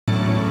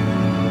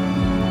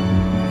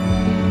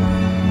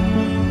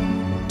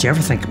Do you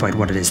ever think about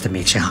what it is that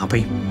makes you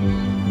happy?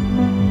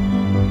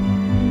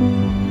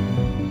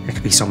 It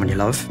could be someone you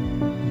love,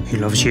 who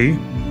loves you,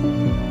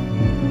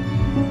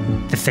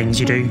 the things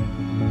you do,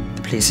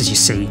 the places you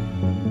see,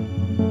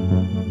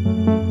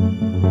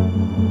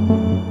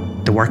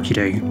 the work you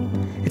do.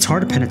 It's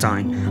hard to pin it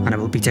down, and it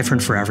will be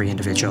different for every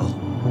individual.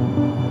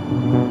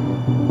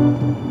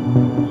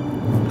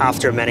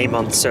 After many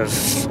months of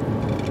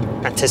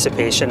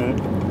anticipation,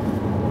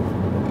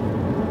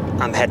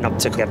 I'm heading up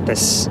to get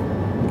this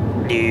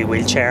new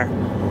wheelchair.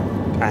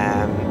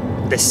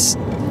 This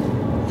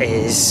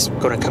is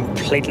going to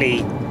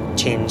completely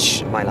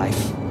change my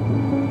life.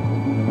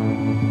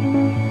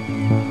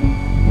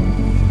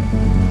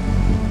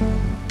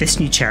 This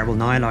new chair will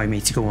now allow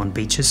me to go on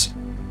beaches,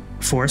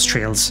 forest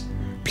trails,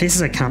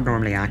 places I can't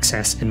normally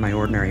access in my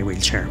ordinary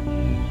wheelchair.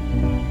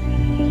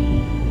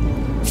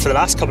 For the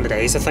last couple of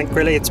days, I think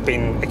really it's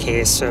been a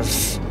case of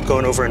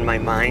going over in my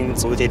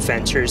mind all the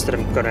adventures that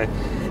I'm going to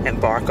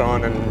embark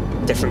on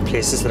and different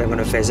places that I'm going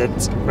to visit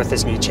with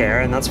this new chair.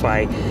 And that's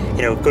why,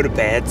 you know, go to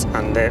bed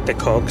and the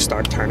cogs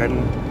start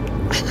turning.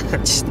 I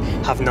just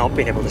have not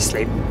been able to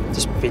sleep.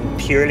 Just been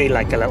purely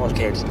like a little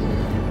kid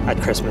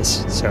at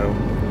Christmas. So,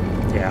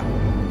 yeah.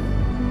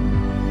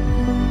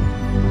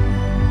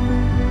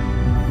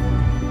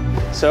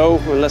 So,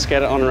 well, let's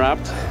get it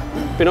unwrapped.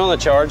 Been on the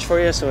charge for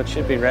you, so it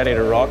should be ready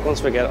to rock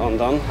once we get it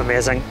undone.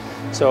 Amazing.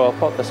 So I'll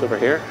pop this over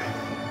here.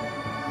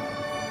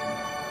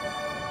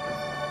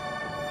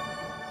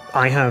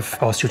 I have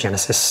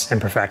osteogenesis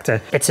imperfecta.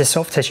 It's a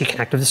soft tissue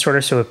connective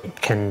disorder, so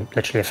it can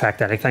literally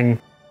affect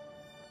anything.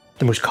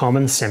 The most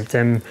common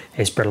symptom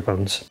is brittle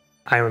bones.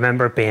 I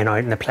remember being out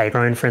in the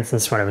playground, for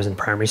instance, when I was in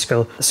primary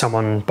school.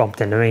 Someone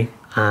bumped into me,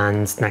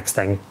 and next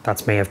thing,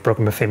 that's me, I've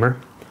broken my femur.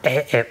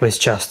 It was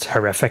just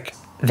horrific.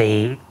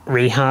 The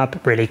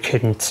rehab really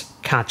couldn't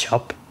catch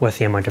up with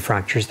the amount of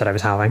fractures that I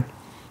was having.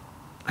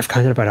 I've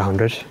counted about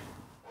 100.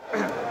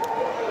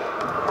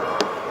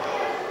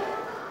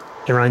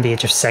 Around the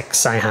age of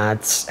 6, I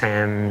had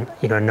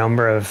a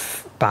number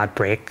of bad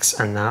breaks,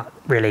 and that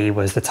really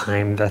was the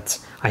time that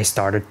I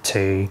started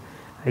to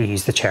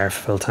use the chair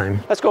full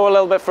time. Let's go a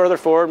little bit further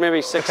forward, maybe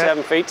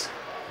 6-7 feet,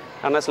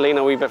 and let's lean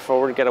a wee bit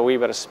forward, get a wee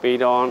bit of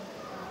speed on.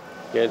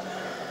 Good.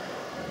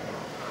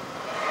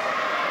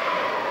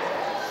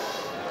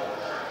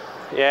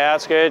 Yeah,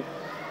 that's good.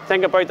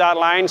 Think about that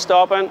line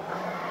stopping.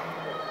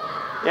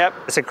 Yep.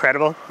 It's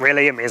incredible,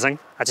 really amazing.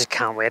 I just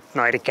can't wait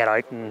now to get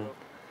out and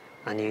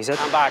use it.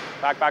 And back.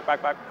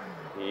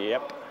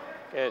 Yep,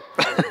 good.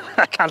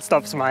 I can't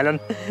stop smiling.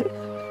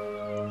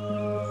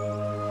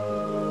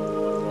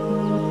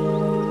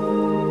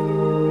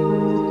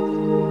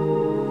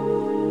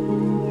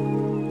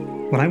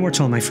 When I watch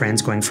all my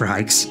friends going for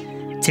hikes,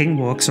 taking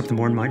walks up the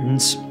Mourne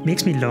Mountains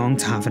makes me long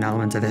to have an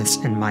element of this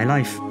in my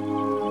life.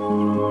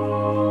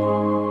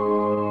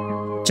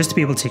 Just to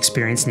be able to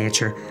experience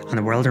nature and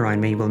the world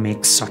around me will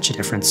make such a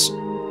difference.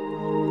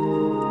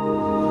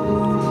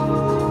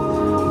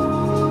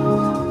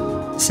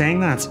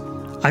 Saying that,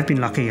 I've been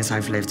lucky as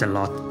I've lived a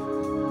lot.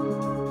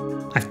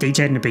 I've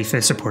DJed in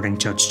Ibiza supporting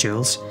Judge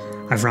Jules.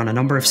 I've run a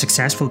number of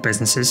successful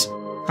businesses.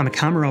 I'm a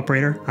camera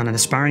operator and an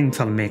aspiring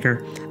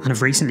filmmaker, and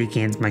have recently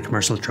gained my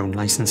commercial drone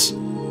licence.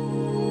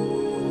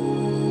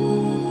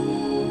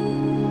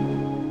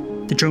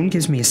 The drone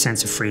gives me a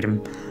sense of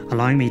freedom,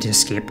 allowing me to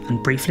escape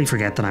and briefly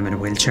forget that I'm in a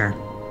wheelchair.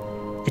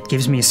 It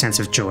gives me a sense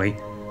of joy,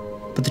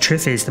 but the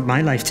truth is that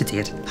my life to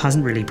date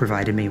hasn't really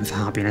provided me with the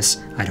happiness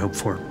I'd hoped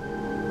for.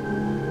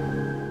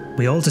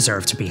 We all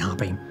deserve to be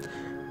happy,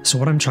 so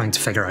what I'm trying to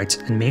figure out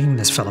in making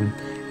this film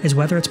is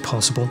whether it's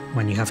possible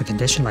when you have a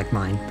condition like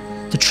mine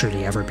to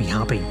truly ever be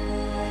happy.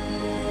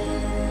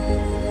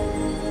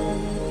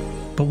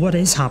 But what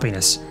is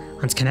happiness,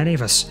 and can any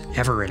of us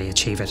ever really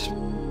achieve it?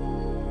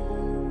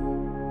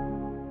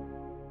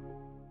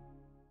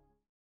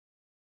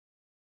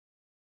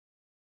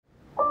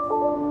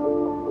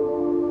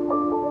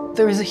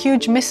 There is a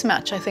huge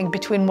mismatch, I think,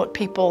 between what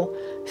people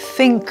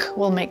think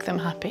will make them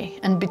happy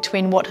and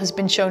between what has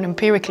been shown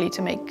empirically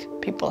to make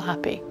people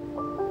happy.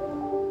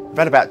 We've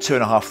had about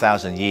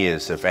 2,500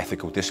 years of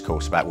ethical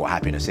discourse about what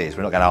happiness is.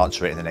 We're not going to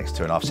answer it in the next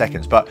 2.5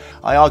 seconds, but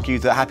I argue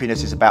that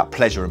happiness is about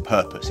pleasure and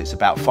purpose. It's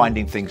about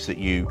finding things that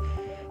you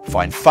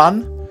find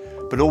fun,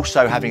 but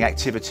also having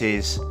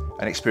activities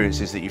and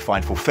experiences that you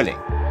find fulfilling.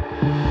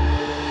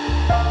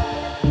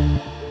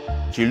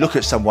 You look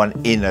at someone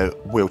in a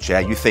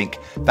wheelchair, you think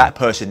that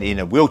person in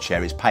a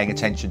wheelchair is paying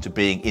attention to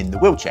being in the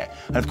wheelchair.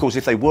 And of course,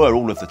 if they were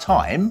all of the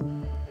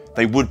time,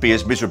 they would be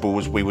as miserable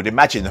as we would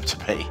imagine them to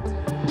be.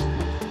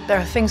 There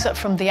are things that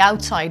from the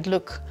outside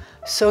look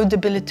so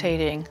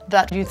debilitating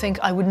that you think,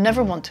 I would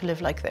never want to live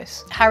like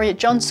this. Harriet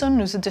Johnson,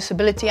 who's a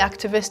disability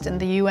activist in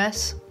the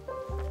US,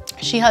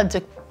 she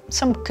had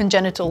some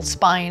congenital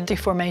spine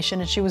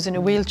deformation and she was in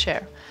a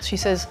wheelchair. She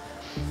says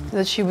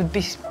that she would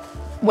be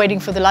waiting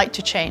for the light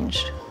to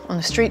change on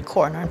the street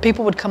corner, and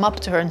people would come up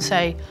to her and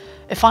say,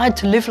 if I had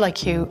to live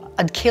like you,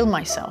 I'd kill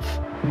myself.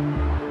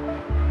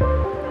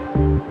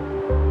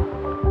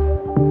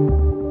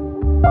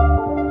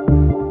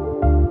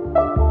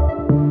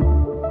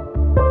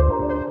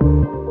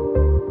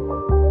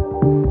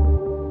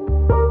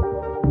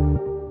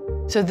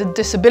 So the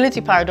disability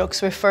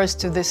paradox refers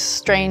to this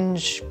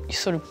strange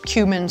sort of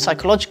human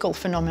psychological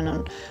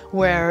phenomenon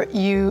where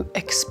you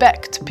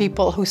expect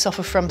people who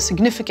suffer from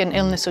significant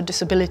illness or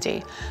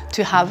disability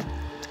to have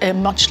a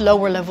much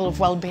lower level of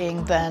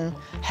well-being than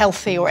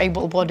healthy or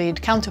able-bodied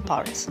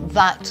counterparts.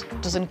 That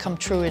doesn't come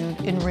true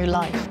in real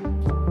life.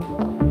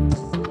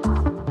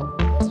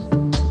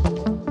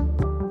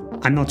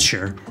 I'm not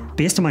sure,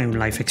 based on my own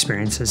life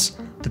experiences,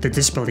 that the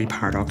disability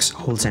paradox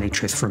holds any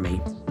truth for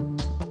me.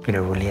 You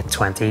know, late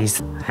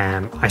 20s,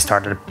 I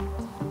started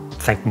to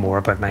think more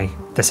about my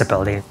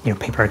disability. You know,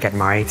 people are getting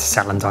married,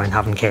 settling down,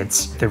 having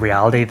kids. The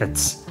reality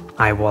that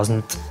I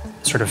wasn't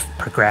sort of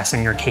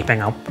progressing or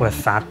keeping up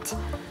with that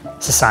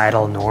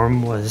societal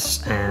norm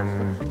was,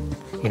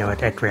 you know,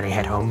 it really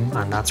hit home,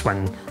 and that's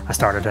when I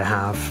started to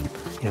have,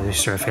 you know,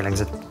 these sort of feelings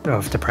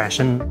of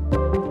depression.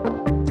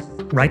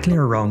 Rightly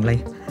or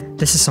wrongly,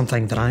 this is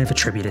something that I have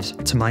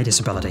attributed to my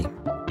disability.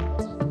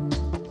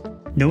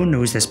 No one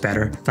knows this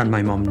better than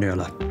my mum,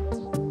 Nuala.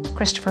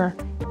 Christopher,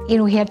 you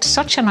know, he had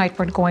such an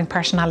outward-going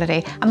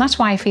personality, and that's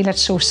why I feel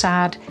it's so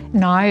sad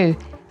now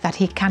that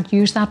he can't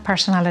use that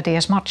personality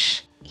as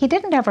much. He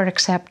didn't ever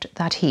accept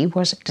that he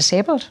was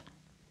disabled.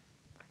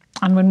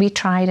 And when we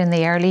tried in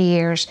the early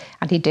years,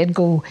 and he did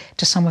go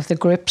to some of the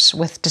groups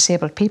with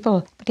disabled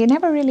people, but he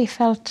never really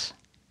felt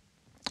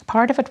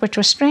part of it, which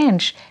was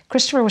strange.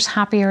 Christopher was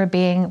happier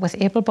being with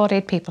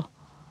able-bodied people.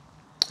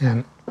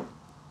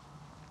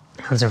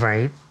 That's a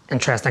very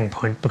interesting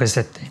point, because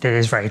it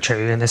is very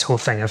true in this whole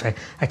thing of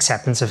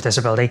acceptance of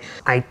disability.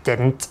 I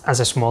didn't, as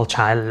a small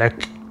child,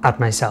 look at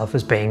myself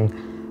as being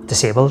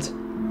disabled.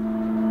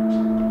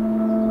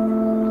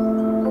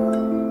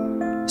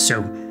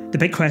 So, the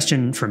big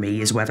question for me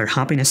is whether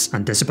happiness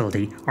and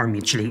disability are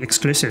mutually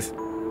exclusive.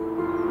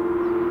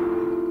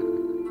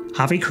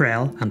 Javi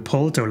Carell and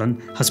Paul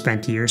Dolan have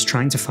spent years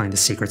trying to find the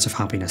secrets of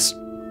happiness.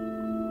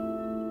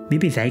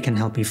 Maybe they can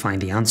help me find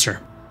the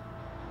answer.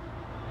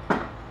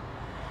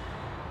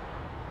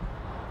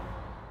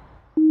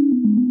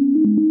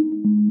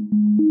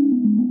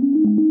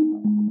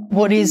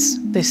 What is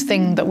this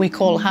thing that we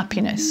call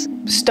happiness?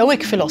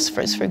 Stoic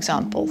philosophers, for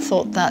example,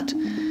 thought that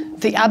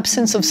the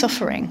absence of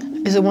suffering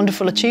is a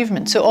wonderful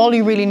achievement. So all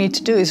you really need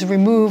to do is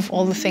remove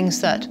all the things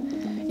that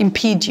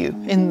impede you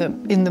in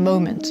the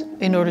moment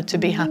in order to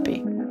be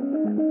happy.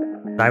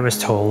 I was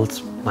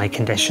told my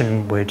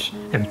condition would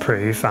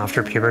improve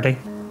after puberty.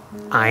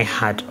 I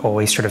had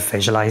always sort of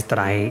visualised that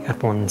I,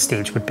 at one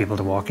stage, would be able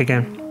to walk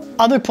again.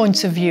 Other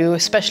points of view,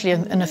 especially,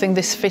 and I think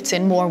this fits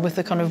in more with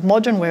the kind of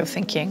modern way of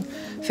thinking,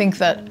 think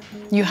that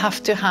you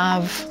have to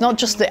have not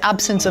just the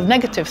absence of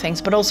negative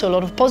things, but also a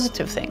lot of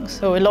positive things.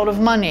 So a lot of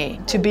money,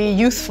 to be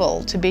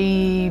youthful, to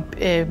be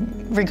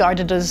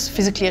regarded as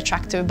physically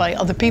attractive by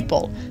other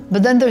people.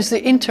 But then there's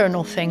the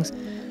internal things.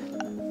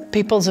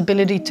 People's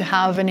ability to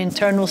have an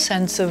internal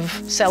sense of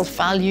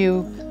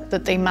self-value,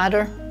 that they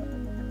matter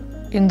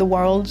in the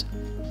world.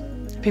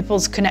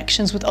 People's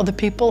connections with other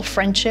people,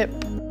 friendship.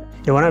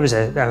 You know, when I was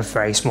a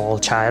very small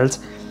child,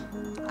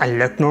 I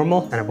looked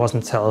normal, and it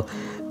wasn't until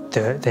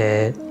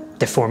the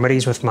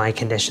deformities with my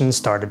condition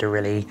started to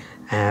really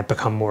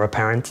become more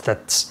apparent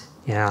that,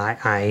 you know,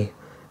 I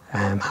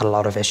had a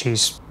lot of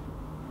issues.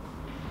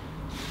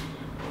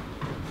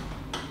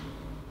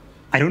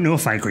 I don't know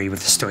if I agree with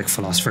the Stoic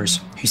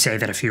philosophers who say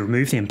that if you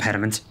remove the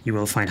impediment, you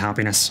will find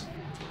happiness.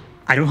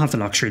 I don't have the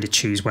luxury to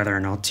choose whether or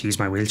not to use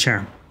my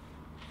wheelchair,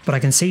 but I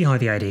can see how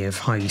the idea of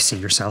how you see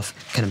yourself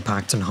can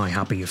impact on how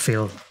happy you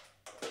feel.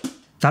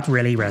 That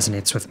really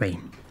resonates with me.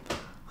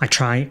 I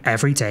try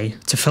every day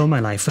to fill my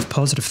life with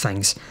positive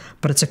things,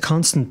 but it's a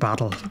constant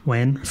battle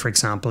when, for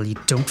example, you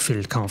don't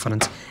feel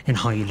confident in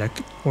how you look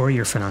or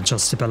your financial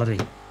stability.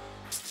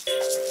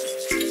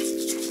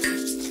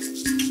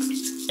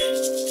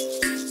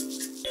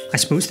 I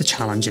suppose the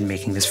challenge in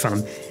making this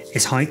film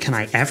is, how can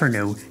I ever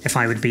know if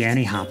I would be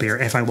any happier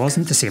if I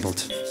wasn't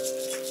disabled?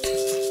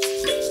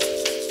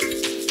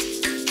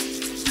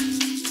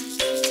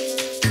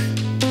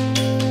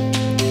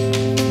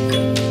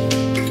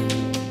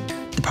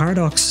 The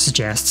paradox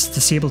suggests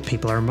disabled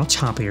people are much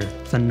happier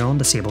than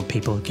non-disabled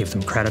people give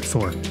them credit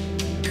for.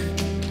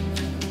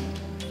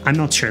 I'm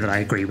not sure that I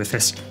agree with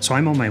this, so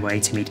I'm on my way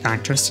to meet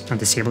actress and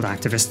disabled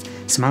activist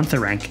Samantha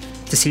Renck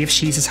to see if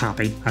she's as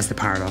happy as the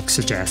paradox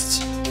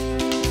suggests.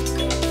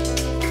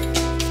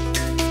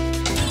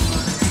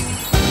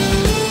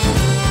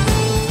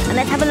 And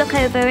let's have a look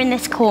over in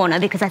this corner,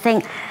 because I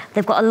think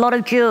they've got a lot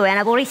of jewellery, and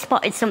I've already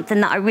spotted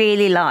something that I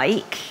really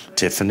like.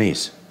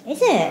 Tiffany's. Is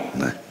it?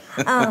 No.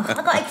 Oh, I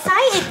got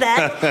excited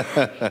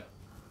there.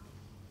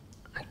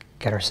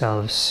 Get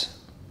ourselves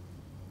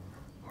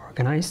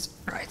organised.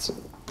 Right.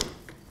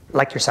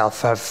 Like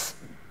yourself, have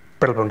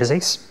brittle bone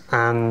disease,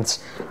 and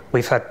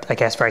we've had, I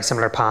guess, very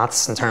similar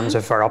paths in terms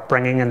of our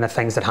upbringing and the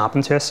things that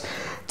happened to us.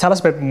 Tell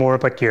us a bit more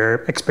about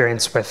your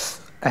experience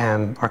with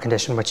our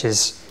condition, which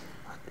is,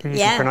 you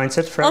can pronounce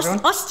it for everyone?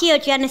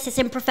 Osteogenesis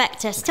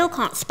imperfecta. Still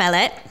can't spell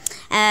it.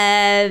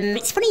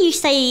 It's funny you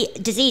say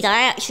disease.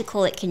 I actually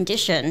call it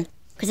condition.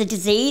 because of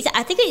disease.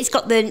 I think it's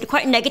got the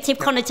quite negative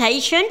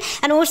connotation,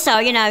 and also,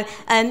 you know,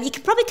 you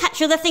can probably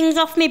catch other things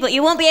off me, but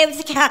you won't be able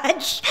to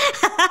catch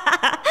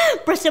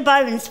brittle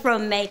bones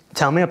from me.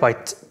 Tell me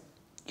about,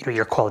 you know,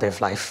 your quality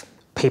of life.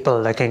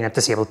 People looking at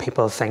disabled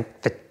people think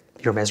that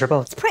you're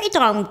miserable. It's pretty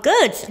darn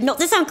good. Not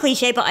to sound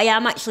cliche, but I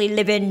am actually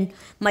living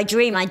my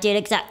dream. I did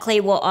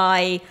exactly what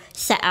I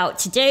set out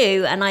to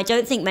do, and I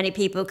don't think many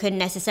people can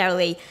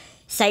necessarily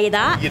say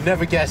that. You'd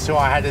never guess who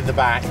I had in the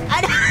back.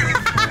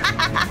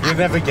 You'd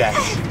never guess.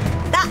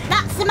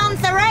 That's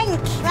Samantha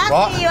Rank. That's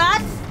what? who you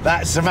had.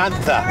 That's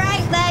Samantha.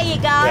 Right, there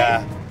you go.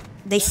 Yeah.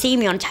 They see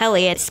me on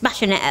telly and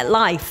smashing it at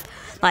life,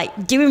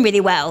 like doing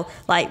really well,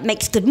 like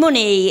makes good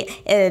money,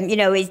 you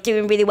know, is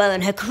doing really well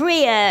in her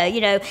career,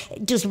 you know,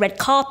 does red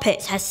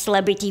carpets, has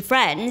celebrity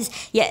friends,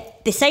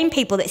 yet the same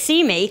people that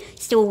see me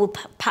still will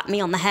pat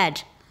me on the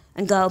head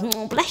and go,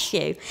 oh, bless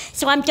you.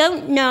 So I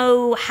don't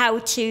know how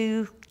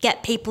to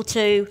get people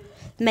to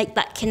make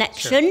that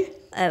connection. Sure.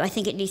 I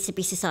think it needs to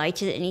be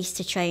society that needs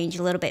to change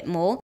a little bit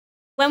more.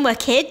 When we're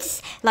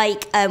kids,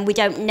 like, we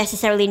don't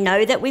necessarily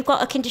know that we've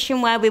got a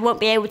condition where we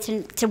won't be able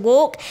to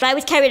walk. But I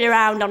was carried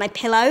around on a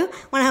pillow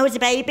when I was a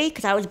baby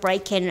because I was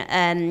breaking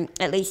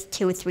at least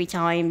 2 or 3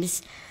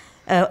 times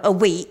a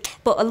week.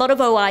 But a lot of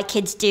OI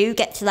kids do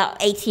get to that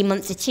 18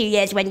 months to 2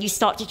 years when you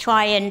start to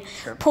try and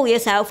pull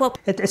yourself up.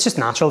 It's just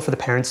natural for the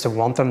parents to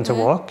want them to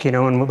walk, you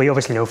know, and we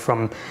obviously know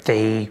from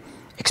the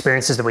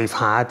experiences that we've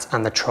had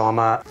and the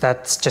trauma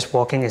that just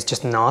walking is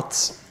just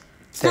not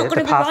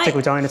the path to go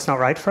down. It's not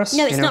right for us.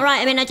 No, it's not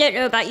right. I mean, I don't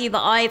know about you,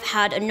 but I've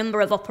had a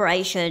number of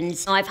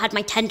operations. I've had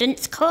my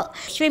tendons cut,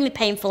 extremely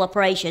painful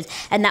operations,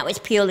 and that was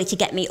purely to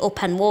get me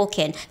up and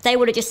walking. They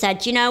would have just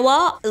said, you know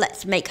what,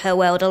 let's make her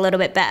world a little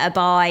bit better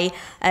by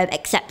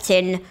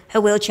accepting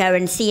her wheelchair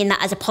and seeing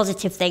that as a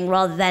positive thing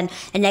rather than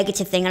a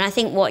negative thing. And I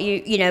think what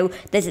you know,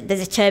 there's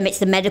a term, it's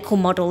the medical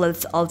model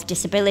of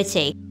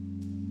disability.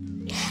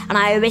 And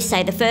I always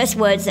say the first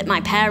words that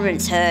my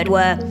parents heard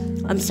were,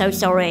 I'm so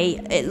sorry,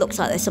 it looks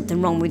like there's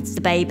something wrong with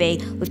the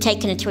baby. We've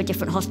taken her to a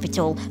different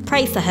hospital.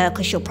 Pray for her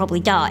because she'll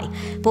probably die.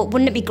 But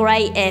wouldn't it be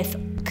great if,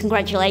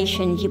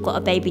 congratulations, you've got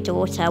a baby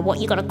daughter, what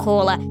are you going to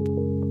call her?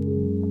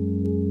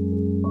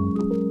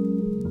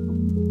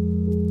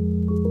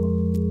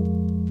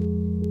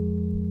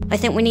 I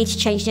think we need to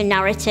change the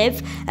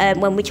narrative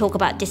when we talk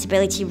about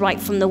disability right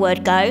from the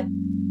word go.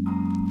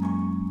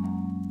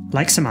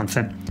 Like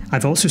Samantha,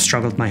 I've also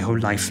struggled my whole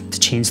life to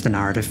change the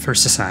narrative for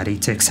society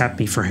to accept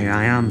me for who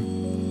I am.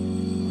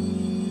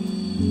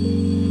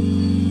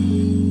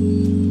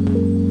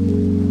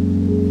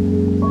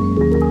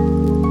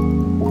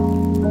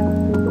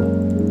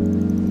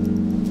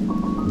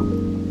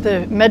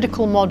 The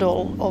medical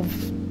model of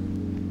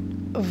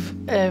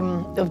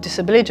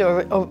disability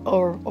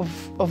or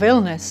of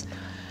illness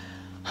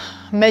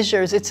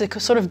measures, it's a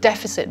sort of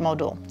deficit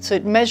model. So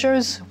it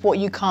measures what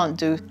you can't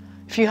do.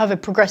 If you have a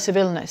progressive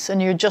illness and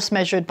you're just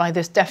measured by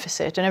this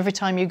deficit, and every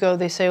time you go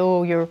they say,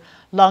 oh, your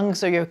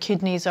lungs or your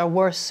kidneys are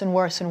worse and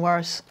worse and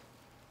worse,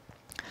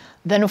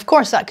 then of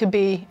course that could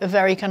be a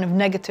very kind of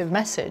negative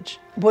message.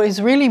 What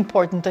is really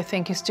important, I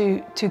think, is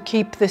to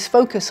keep this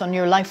focus on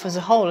your life as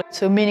a whole.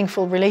 So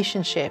meaningful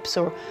relationships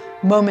or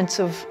moments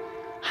of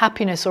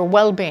happiness or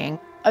well-being.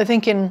 I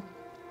think in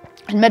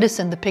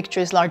medicine the picture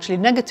is largely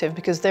negative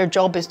because their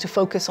job is to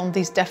focus on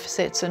these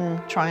deficits and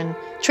try and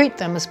treat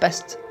them as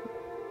best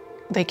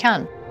they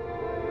can.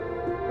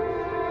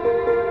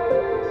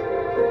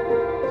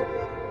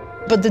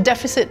 But the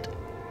deficit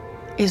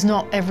is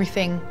not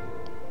everything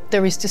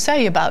there is to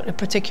say about a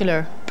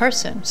particular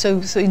person. So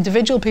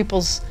individual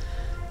people's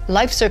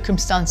life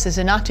circumstances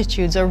and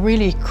attitudes are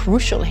really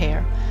crucial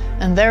here,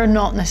 and they're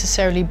not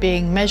necessarily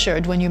being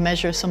measured when you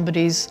measure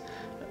somebody's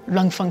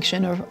lung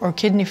function or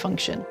kidney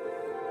function.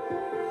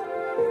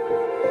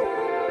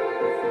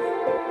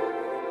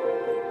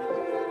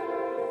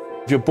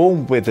 If you're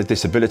born with a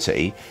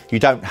disability, you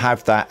don't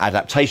have that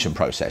adaptation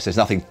process. There's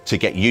nothing to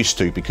get used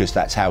to because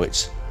that's how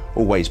it's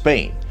always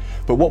been.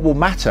 But what will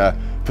matter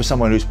for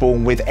someone who's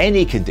born with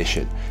any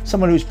condition,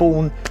 someone who's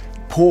born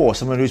poor,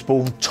 someone who's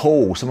born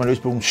tall, someone who's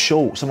born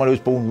short, someone who's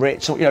born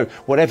rich, you know,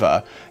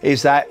 whatever,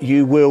 is that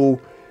you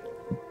will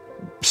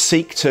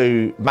seek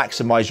to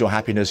maximise your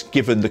happiness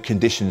given the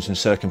conditions and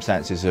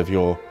circumstances of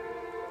your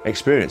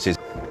experiences.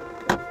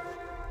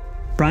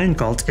 Brian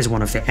Galt is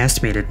one of the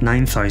estimated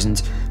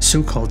 9,000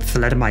 so-called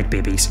thalidomide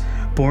babies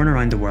born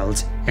around the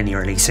world in the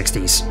early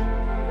 60s.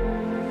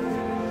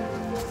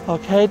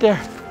 Okay, dear.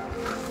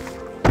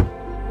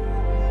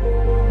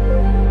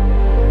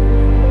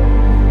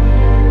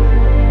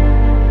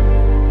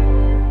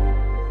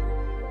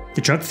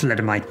 The drug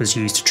thalidomide was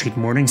used to treat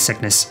morning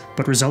sickness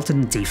but resulted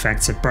in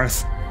defects at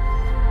birth.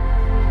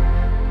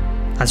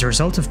 As a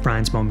result of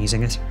Brian's mum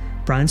using it,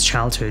 Brian's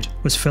childhood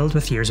was filled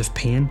with years of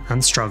pain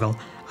and struggle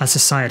as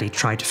society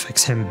tried to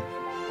fix him.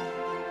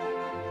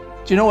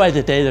 Do you know why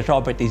today they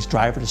talk about these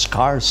driverless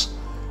cars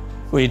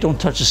where you don't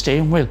touch the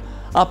steering wheel?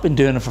 I've been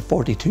doing it for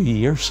 42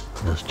 years.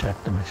 Just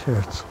check to make sure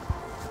it's...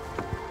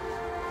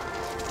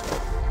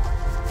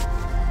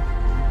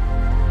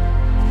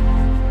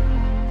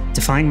 To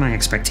Defying my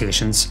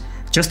expectations,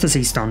 just as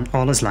he's done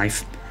all his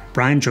life,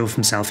 Brian drove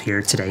himself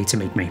here today to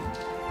meet me.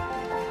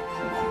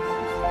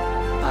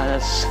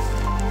 That's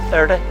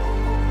 30.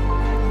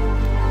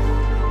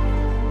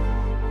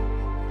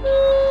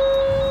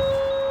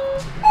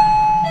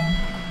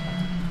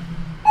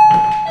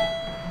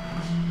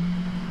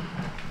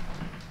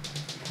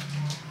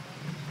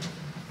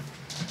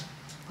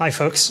 Hi,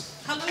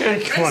 folks. Hello.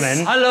 Good. Come on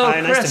in. Hello,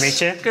 Hi, Chris. nice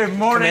to meet you. Good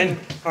morning.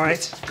 Come in. All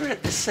right.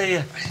 Great to see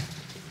you.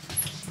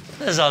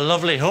 This is a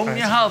lovely home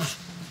you have.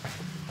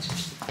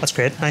 That's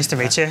great. Nice to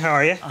meet you. How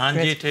are you? And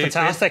Great. you too.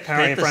 Fantastic.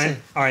 How are you,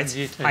 Brian? All right.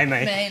 You too. Hi,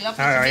 May. May,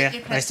 lovely How to are meet you?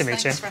 you, Chris. Nice to meet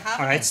Thanks you. for having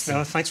All right. us.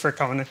 No, thanks for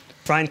coming.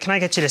 Brian, can I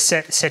get you to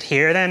sit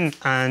here then?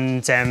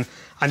 And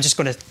I'm just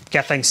going to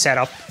get things set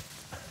up.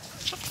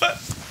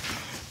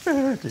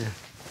 Oh, dear.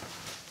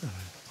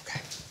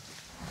 Okay.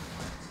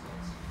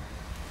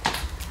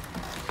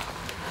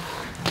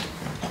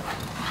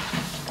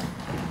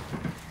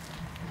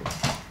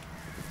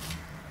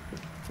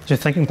 So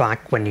thinking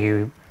back when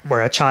you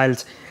were a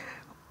child,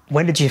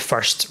 when did you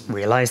first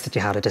realise that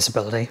you had a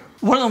disability?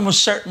 One of them was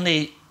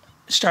certainly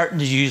starting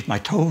to use my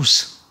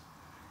toes.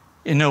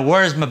 You know,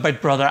 whereas my big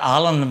brother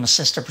Alan and my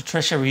sister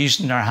Patricia were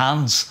using their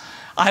hands,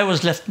 I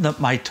was lifting up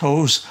my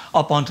toes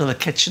up onto the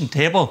kitchen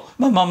table.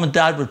 My mum and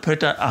dad would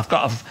put, I've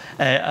got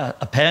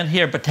a pen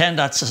here, pretend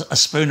that's a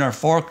spoon or a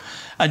fork.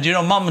 And you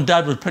know, mum and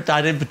dad would put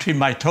that in between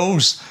my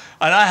toes.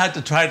 And I had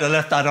to try to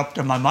lift that up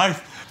to my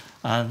mouth.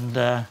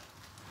 And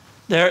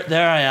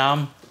there I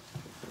am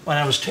when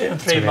I was 2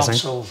 and 3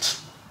 months old.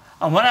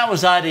 And when I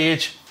was that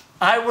age,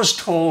 I was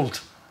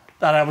told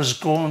that I was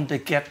going to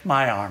get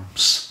my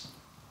arms.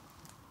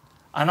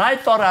 And I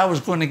thought I was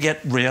going to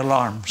get real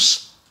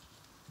arms,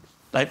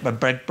 like my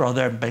big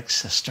brother and big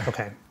sister.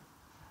 Okay.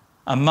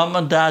 And mum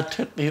and dad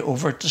took me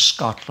over to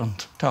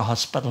Scotland, to a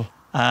hospital.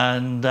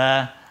 And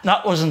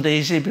that wasn't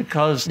easy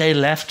because they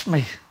left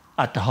me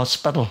at the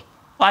hospital.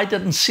 I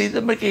didn't see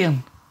them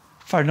again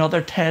for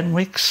another 10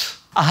 weeks.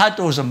 I had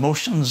those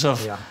emotions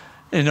of,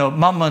 you know,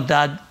 mum and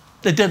dad,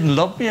 they didn't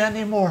love me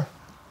anymore.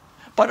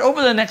 But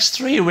over the next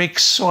 3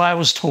 weeks, so I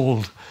was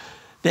told,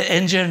 the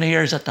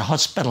engineers at the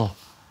hospital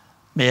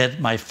made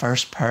my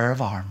first pair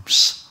of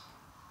arms.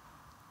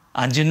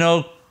 And you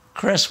know,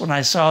 Chris, when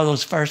I saw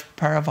those first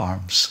pair of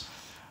arms,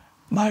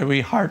 my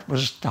wee heart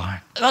was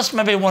down. That's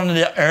maybe one of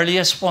the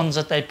earliest ones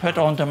that they put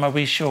onto my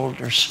wee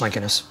shoulders. My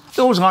goodness.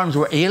 Those arms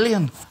were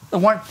alien. They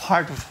weren't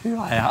part of who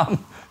I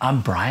am.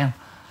 I'm Brian.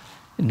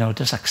 You know,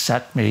 just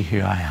accept me who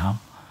I am.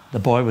 The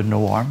boy with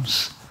no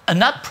arms. And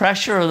that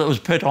pressure that was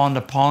put on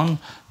upon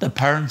the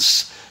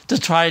parents to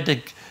try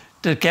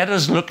to get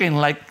us looking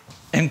like,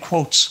 in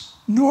quotes,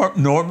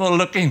 normal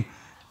looking.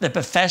 The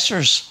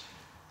professors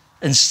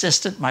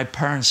insisted my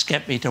parents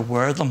get me to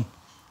wear them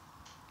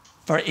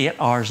for 8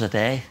 hours a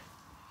day.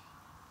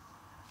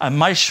 And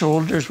my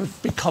shoulders would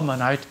be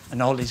coming out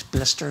in all these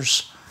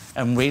blisters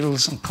and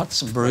wheals and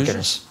cuts and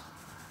bruises.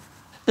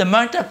 The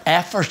amount of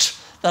effort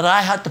that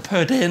I had to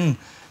put in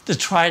to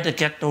try to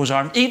get those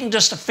arms, even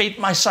just to feed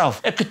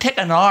myself. It could take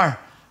an hour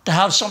to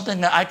have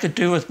something that I could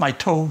do with my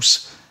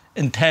toes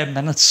in 10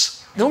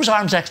 minutes. Those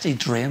arms actually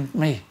drained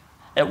me.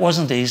 It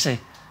wasn't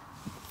easy.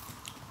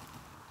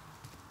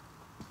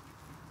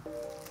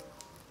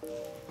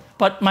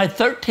 But my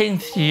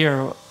 13th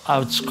year, I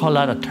would call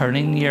that a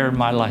turning year in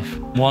my life.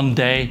 One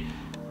day,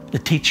 the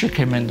teacher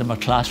came into my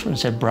classroom and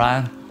said,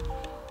 Brian,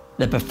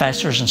 the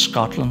professors in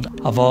Scotland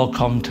have all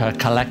come to a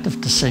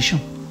collective decision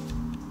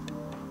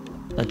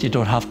that you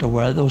don't have to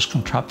wear those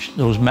contraptions,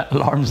 those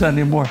metal arms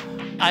anymore.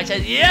 I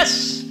said,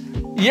 yes,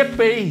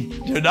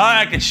 yippee. So now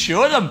I could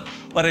show them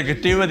what I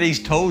could do with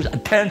these toes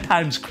 10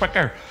 times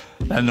quicker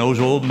than those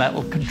old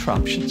metal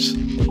contraptions.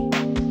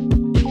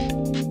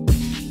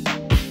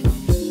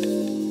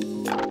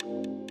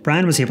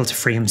 Brian was able to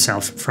free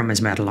himself from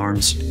his metal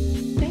arms.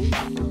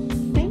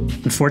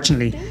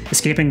 Unfortunately,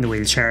 escaping the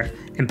wheelchair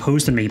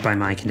imposed on me by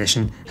my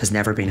condition has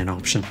never been an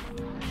option.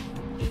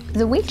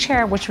 The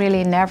wheelchair was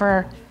really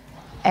never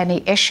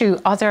any issue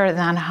other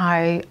than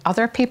how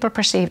other people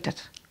perceived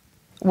it.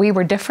 We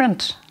were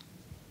different.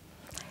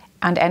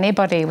 And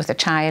anybody with a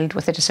child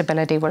with a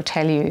disability will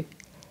tell you,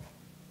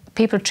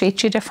 people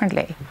treat you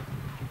differently.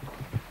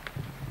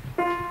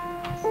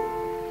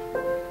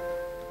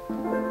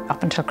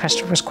 Up until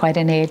Christopher was quite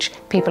an age,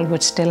 people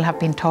would still have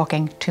been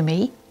talking to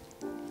me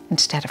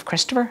instead of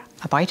Christopher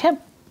about him.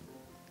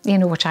 You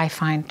know, which I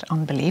find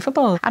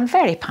unbelievable and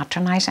very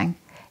patronising.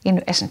 You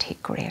know, isn't he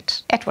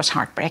great? It was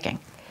heartbreaking.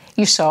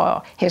 You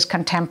saw his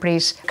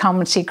contemporaries come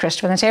and see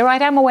Christopher and say,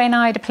 right, I'm away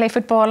now to play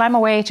football, I'm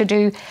away to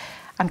do...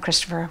 And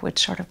Christopher would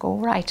sort of go,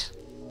 right.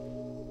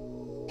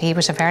 He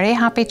was a very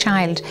happy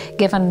child,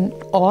 given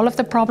all of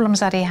the problems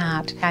that he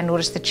had. I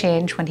noticed the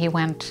change when he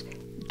went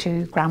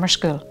to grammar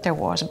school. There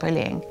was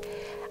bullying.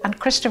 And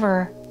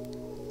Christopher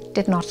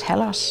did not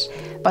tell us,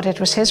 but it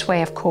was his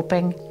way of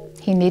coping.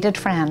 He needed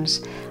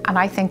friends. And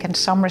I think in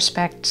some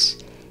respects,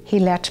 he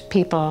let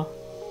people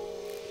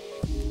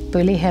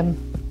bully him,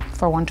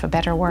 for want of a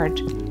better word,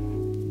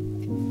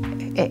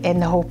 in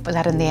the hope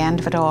that in the end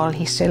of it all,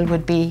 he still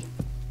would be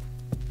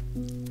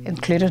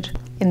included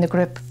in the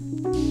group.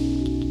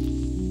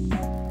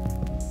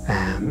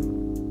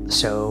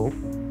 So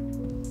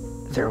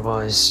there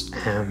was,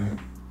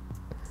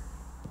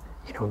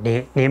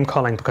 name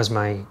calling because of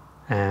my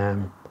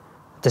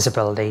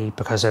disability,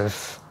 because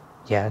of,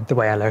 the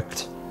way I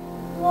looked.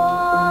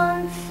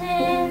 Once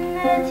in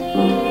a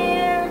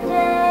dear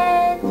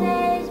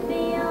days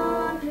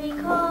beyond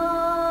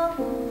recall,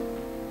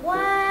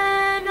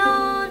 when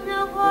on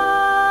the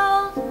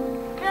world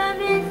the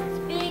mists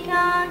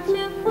began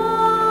to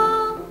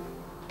fall.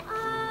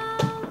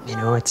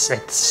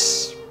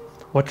 It's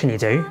what can you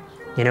do?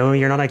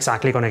 You're not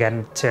exactly going to get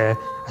into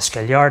a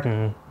schoolyard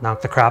and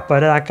knock the crap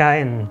out of that guy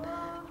and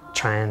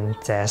try and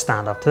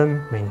stand up to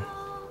them. I mean,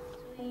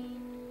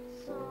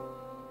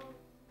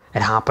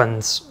 it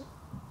happens,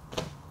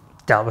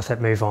 dealt with it,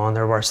 move on.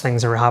 There were worse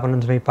things that were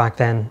happening to me back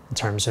then in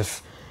terms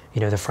of,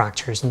 the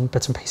fractures and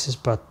bits and pieces,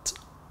 but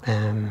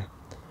it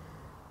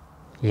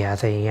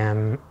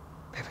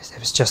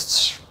was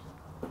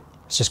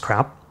just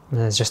crap. It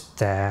was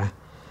just a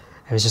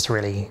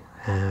really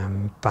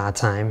bad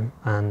time,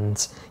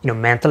 and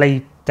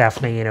mentally,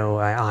 definitely,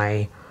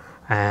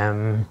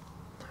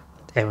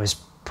 it was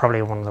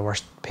probably one of the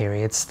worst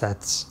periods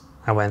that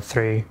I went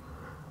through,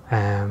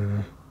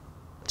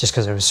 just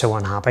because I was so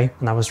unhappy,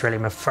 and that was really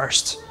my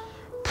first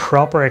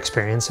proper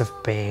experience of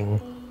being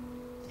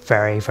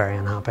very, very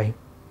unhappy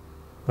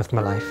with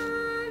my life.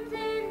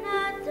 In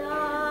the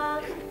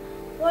dark,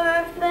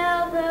 where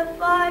fell the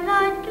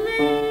firelight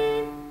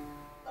gleam.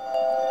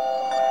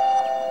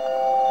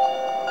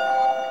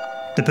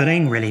 The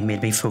bullying really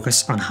made me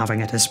focus on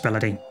having a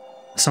disability,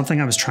 something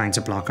I was trying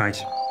to block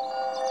out.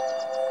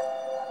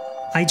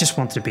 I just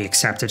wanted to be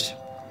accepted,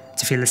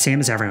 to feel the same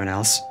as everyone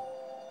else.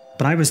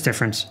 But I was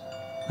different.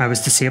 I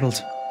was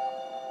disabled.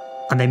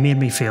 And they made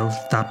me feel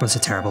that was a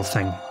terrible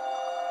thing.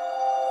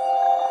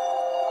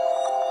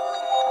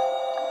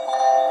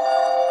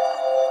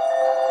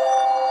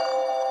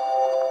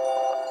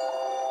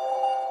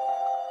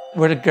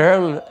 Would a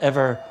girl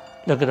ever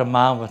look at a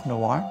man with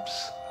no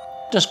arms?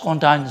 Just going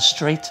down the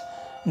street,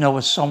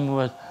 with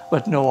someone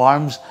with no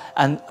arms,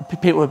 and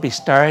people would be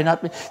staring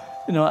at me.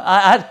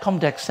 I had come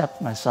to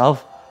accept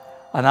myself,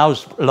 and I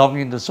was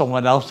longing that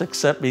someone else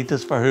accept me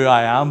just for who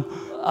I am.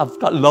 I've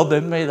got love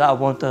in me that I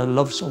want to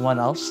love someone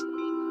else.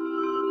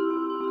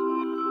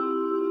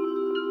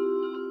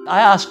 I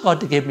asked God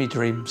to give me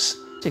dreams,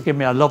 to give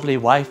me a lovely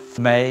wife,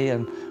 May,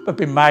 and we've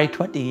been married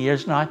 20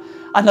 years now.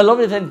 And the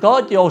lovely thing,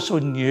 God, you also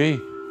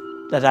knew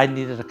that I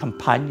needed a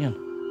companion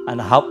and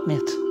a helpmate.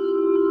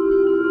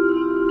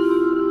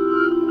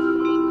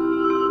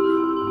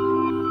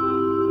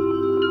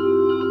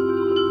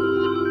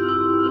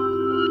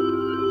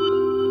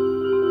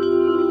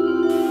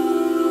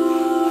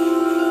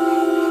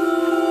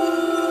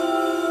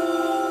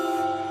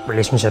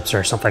 Relationships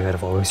are something that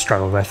I've always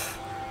struggled with,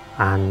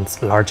 and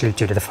largely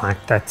due to the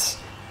fact that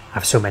I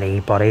have so many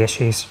body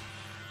issues.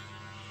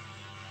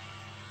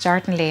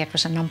 Certainly it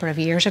was a number of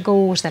years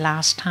ago was the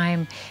last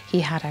time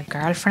he had a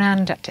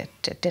girlfriend.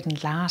 It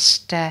didn't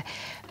last,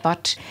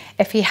 but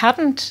if he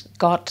hadn't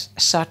got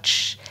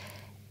such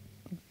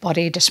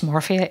body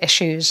dysmorphia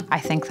issues, I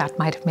think that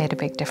might have made a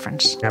big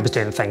difference. I was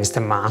doing things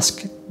to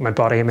mask my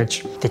body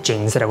image. The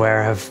jeans that I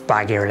wear have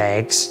baggier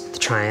legs to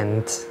try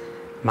and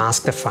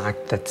mask the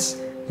fact that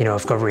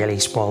I've got really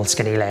small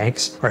skinny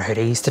legs, or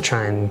hoodies to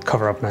try and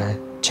cover up my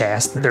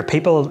chest. There are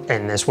people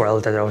in this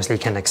world that obviously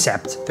can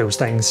accept those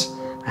things,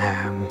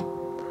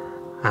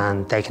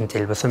 and they can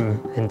deal with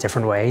them in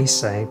different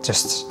ways. I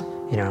just,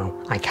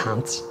 I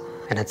can't.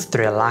 And it's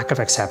through a lack of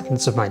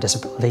acceptance of my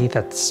disability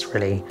that's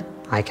really,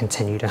 I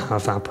continue to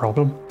have that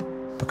problem,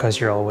 because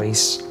you're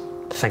always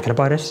thinking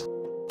about it.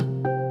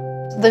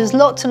 There's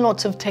lots and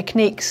lots of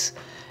techniques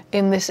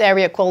in this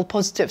area called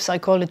positive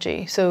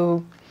psychology.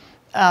 So,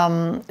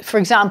 for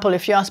example,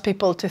 if you ask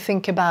people to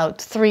think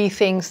about 3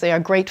 things they are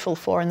grateful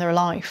for in their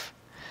life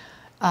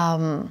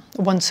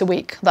once a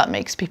week, that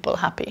makes people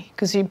happy,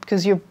 because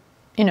you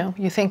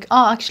think,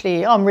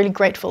 actually, I'm really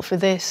grateful for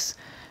this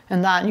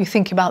and that, and you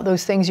think about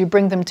those things, you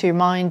bring them to your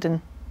mind,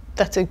 and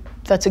that's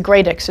a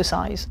great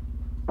exercise.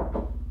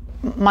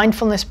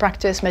 Mindfulness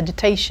practice,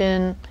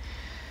 meditation,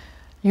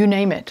 you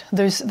name it.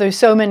 There's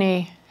so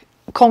many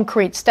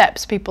concrete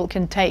steps people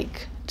can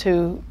take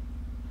to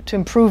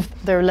improve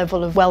their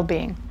level of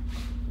well-being.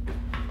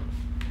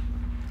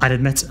 I'd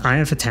admit I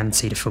have a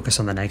tendency to focus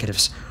on the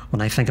negatives when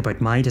I think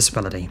about my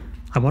disability.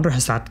 I wonder,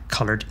 has that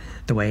coloured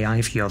the way I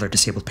view other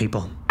disabled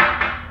people?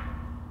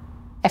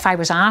 If I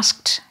was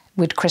asked,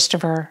 would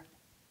Christopher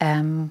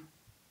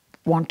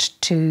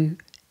want to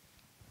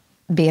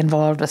be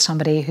involved with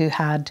somebody who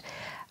had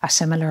a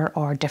similar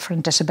or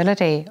different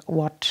disability,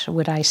 what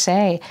would I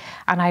say?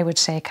 And I would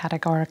say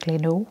categorically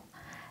no.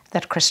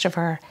 That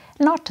Christopher,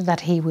 not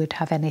that he would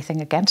have anything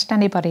against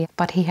anybody,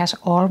 but he has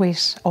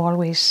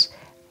always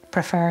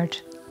preferred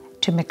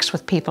to mix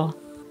with people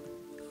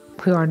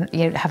who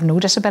have no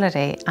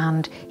disability,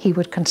 and he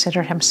would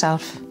consider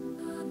himself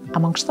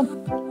amongst them.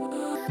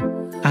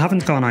 I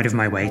haven't gone out of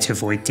my way to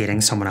avoid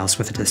dating someone else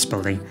with a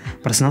disability,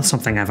 but it's not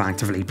something I've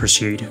actively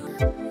pursued.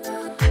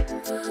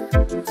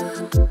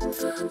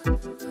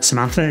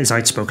 Samantha is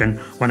outspoken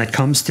when it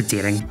comes to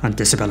dating and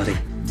disability.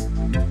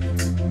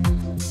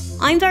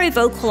 I'm very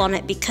vocal on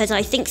it because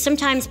I think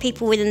sometimes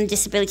people within the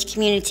disability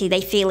community,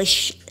 they feel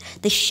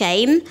the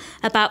shame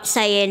about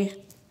saying,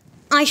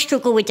 I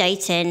struggle with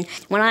dating.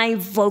 When I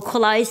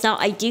vocalise that,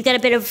 I do get a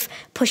bit of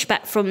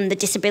pushback from the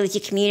disability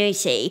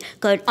community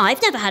going,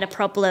 I've never had a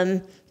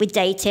problem with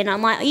dating.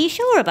 I'm like, are you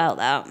sure about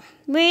that?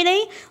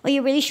 Really? Are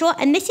you really sure?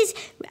 And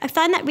I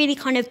find that really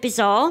kind of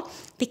bizarre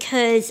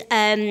because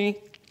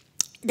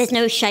there's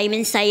no shame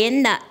in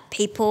saying that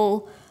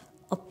people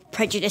are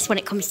prejudiced when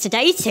it comes to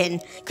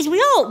dating. Because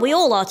we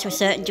all are to a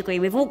certain degree.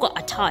 We've all got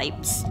our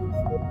types.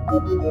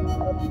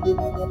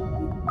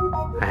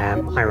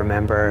 I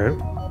remember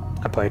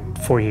about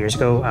 4 years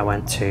ago, I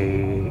went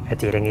to a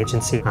dating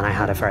agency and I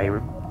had a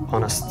very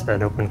honest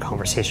and open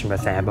conversation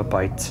with them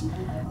about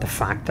the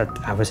fact that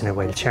I was in a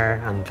wheelchair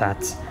and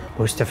that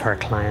most of her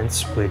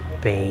clients would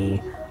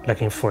be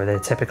looking for the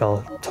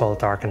typical tall,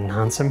 dark and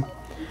handsome.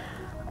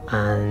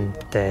 And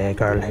the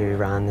girl who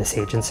ran this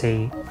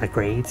agency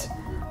agreed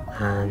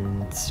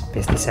and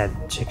basically said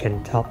she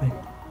couldn't help me.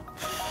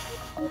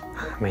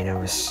 I mean, it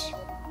was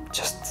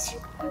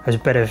a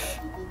bit of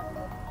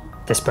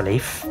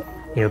disbelief.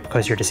 You know,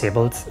 because you're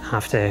disabled,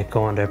 have to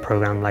go onto a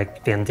program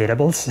like The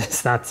Undateables.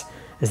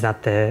 Is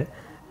that the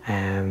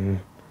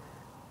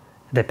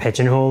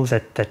pigeonhole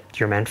that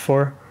you're meant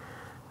for?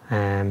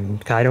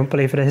 I don't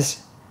believe it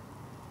is.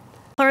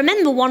 I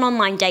remember one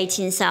online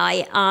dating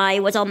site. I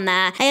was on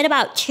there. I had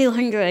about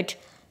 200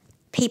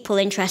 people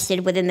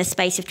interested within the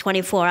space of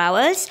 24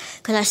 hours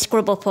because I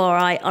scrub up all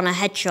right on a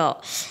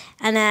headshot.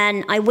 And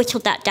then I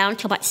whittled that down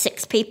to about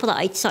 6 people that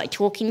I started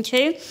talking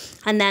to.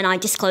 And then I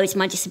disclosed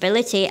my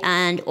disability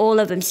and all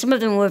of them, some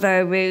of them were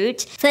very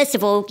rude. First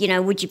of all, you know,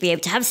 would you be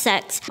able to have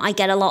sex? I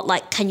get a lot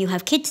like, can you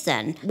have kids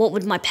then? What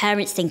would my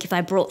parents think if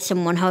I brought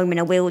someone home in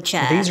a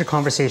wheelchair? These are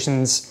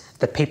conversations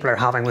that people are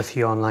having with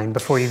you online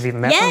before you've even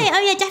met them? Yeah, oh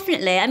yeah,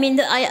 definitely. I mean,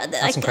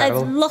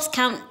 I've lost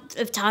count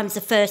of times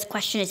the first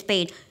question has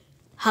been,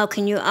 how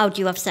do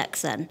you have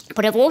sex then?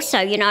 But I've also,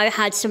 you know,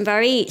 had some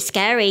very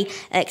scary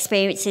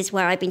experiences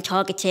where I've been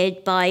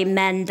targeted by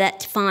men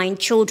that find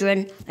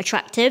children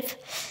attractive.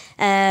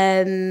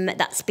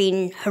 That's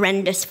been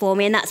horrendous for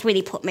me and that's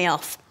really put me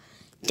off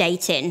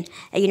dating.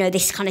 You know,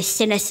 this kind of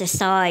sinister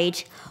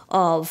side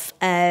of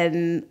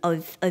being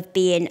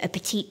a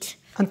petite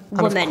woman.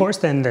 And of course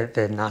then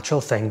the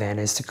natural thing then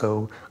is to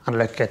go and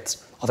look at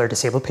other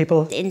disabled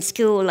people. In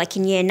school, like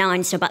in year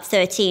 9, so about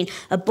 13,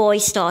 a boy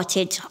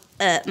started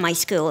my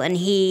school and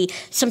he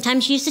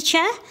sometimes used a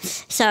chair.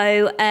 So,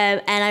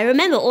 and I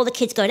remember all the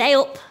kids going, hey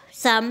up,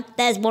 Sam,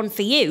 there's one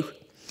for you.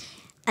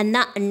 And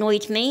that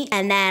annoyed me.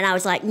 And then I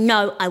was like,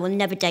 no, I will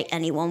never date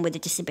anyone with a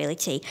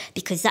disability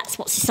because that's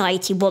what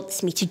society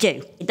wants me to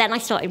do. Then I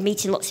started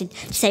meeting lots of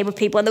disabled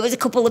people and there was a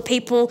couple of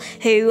people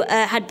who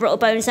had brittle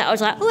bones that I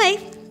was like, oh, hey,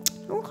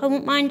 I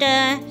wouldn't mind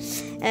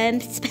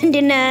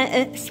spending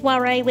a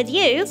soiree with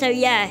you. So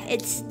yeah,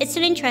 it's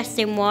an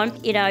interesting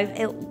one. You know,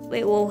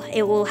 it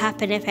will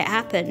happen if it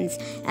happens.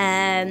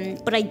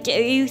 But I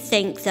do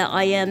think that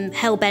I am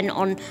hell-bent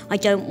on I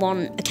don't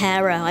want a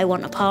carer, I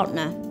want a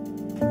partner.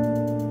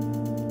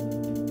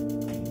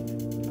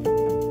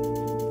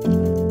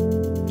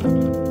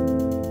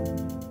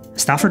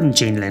 Stafford and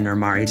Jean Lynn are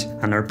married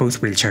and are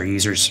both wheelchair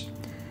users.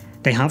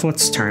 They have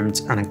what's termed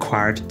an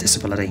acquired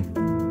disability.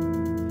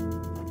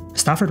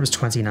 Stafford was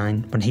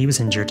 29 when he was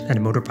injured in a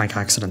motorbike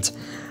accident,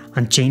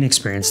 and Jean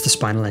experienced a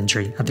spinal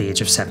injury at the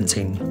age of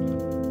 17.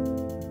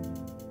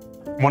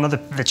 One of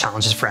the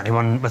challenges for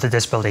anyone with a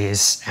disability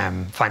is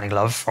finding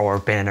love or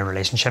being in a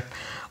relationship.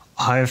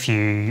 How have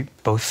you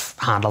both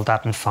handled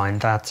that and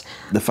found that?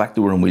 The fact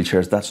that we're in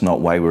wheelchairs, that's not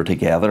why we're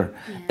together.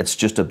 Yeah. It's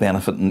just a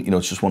benefit and, you know,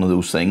 it's just one of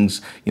those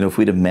things. You know, if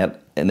we'd have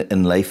met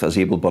in life as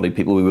able-bodied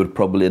people, we would have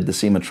probably had the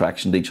same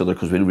attraction to each other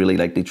because we really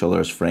liked each other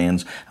as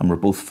friends and we're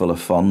both full of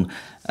fun.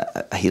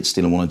 I hate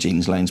stealing one of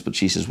Jean's lines, but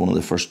she says one of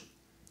the first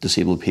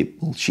disabled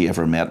people she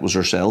ever met was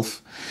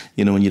herself.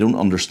 You know, and you don't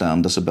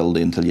understand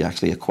disability until you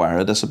actually acquire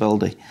a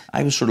disability.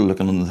 I was sort of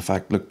looking into the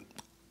fact, look,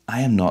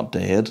 I am not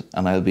dead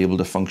and I'll be able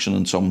to function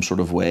in some sort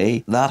of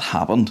way. That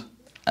happened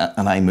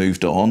and I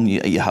moved on.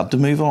 You had to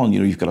move on. You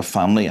know, you've got a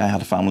family. I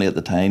had a family at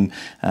the time,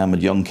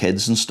 with young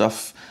kids and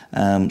stuff.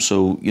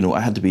 So, you know, I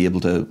had to be able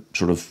to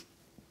sort of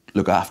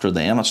look after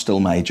them. It's still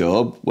my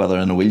job, whether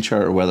in a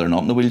wheelchair or whether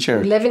not in a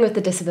wheelchair. Living with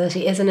a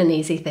disability isn't an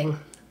easy thing.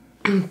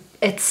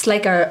 It's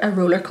like a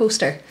roller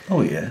coaster.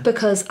 Oh, yeah.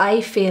 Because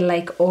I feel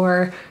like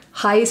our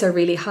highs are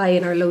really high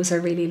and our lows are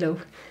really low.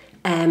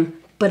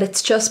 But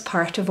it's just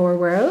part of our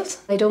world.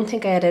 I don't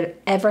think I had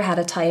ever had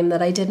a time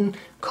that I didn't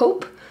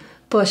cope,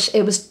 but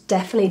it was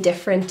definitely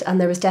different and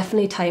there was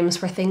definitely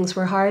times where things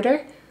were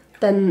harder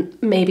than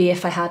maybe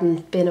if I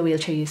hadn't been a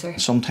wheelchair user.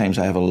 Sometimes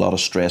I have a lot of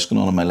stress going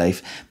on in my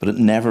life, but it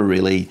never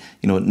really,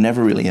 you know, it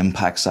never really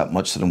impacts that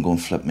much that I'm going,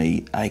 flip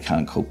me, I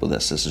can't cope with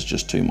this, this is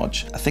just too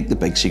much. I think the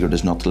big secret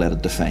is not to let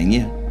it define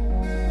you.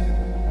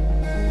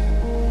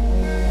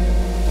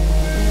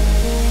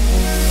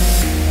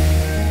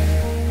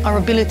 Our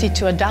ability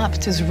to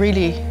adapt is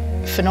really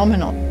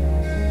phenomenal.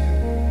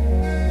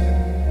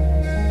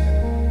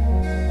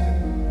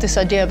 this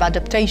idea of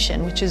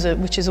adaptation, which is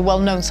a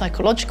well-known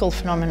psychological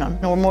phenomenon,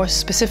 or more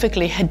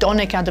specifically,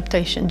 hedonic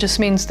adaptation, just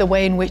means the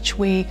way in which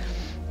we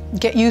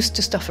get used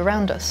to stuff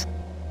around us.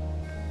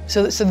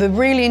 So the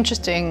really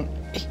interesting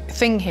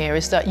thing here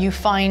is that you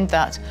find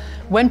that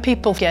when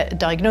people get a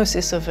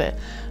diagnosis of a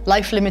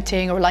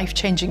life-limiting or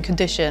life-changing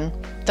condition,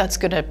 that's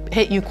going to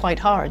hit you quite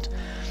hard.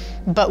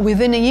 But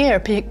within a year,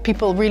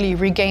 people really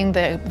regain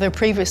their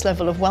previous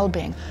level of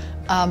well-being.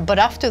 But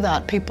after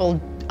that,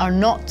 people are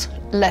not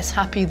less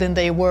happy than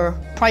they were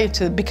prior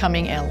to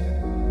becoming ill.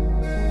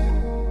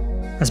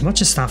 As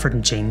much as Stafford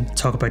and Jean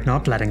talk about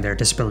not letting their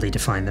disability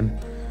define them,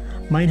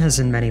 mine has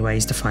in many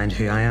ways defined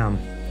who I am,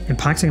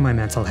 impacting my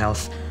mental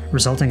health,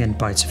 resulting in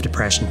bouts of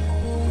depression.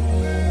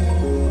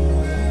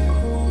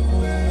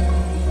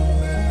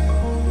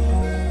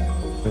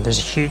 There's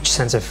a huge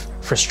sense of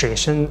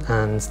frustration,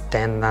 and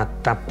then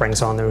that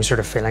brings on those sort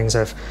of feelings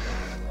of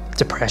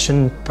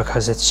depression,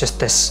 because it's just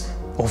this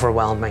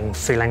overwhelming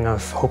feeling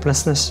of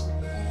hopelessness.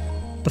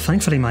 But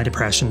thankfully my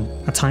depression,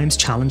 at times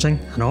challenging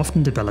and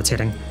often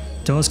debilitating,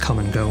 does come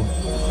and go.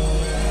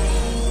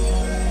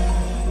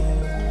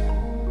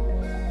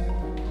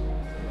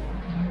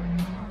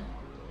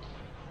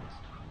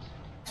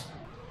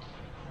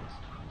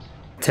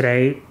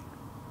 Today,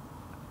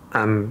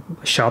 I'm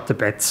shot to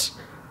bits,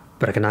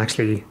 but I can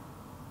actually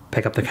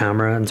pick up the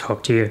camera and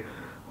talk to you,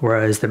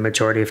 whereas the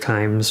majority of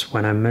times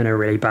when I'm in a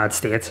really bad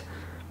state,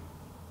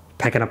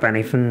 picking up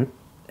anything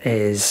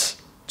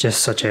is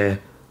just such a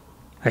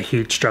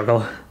huge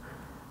struggle,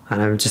 and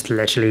I'm just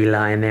literally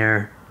lying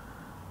there,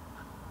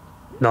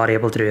 not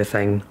able to do a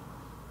thing.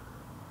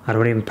 I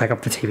don't even pick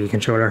up the TV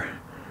controller.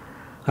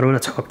 I don't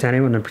want to talk to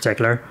anyone in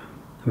particular.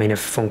 I mean, if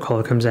a phone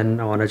call comes in,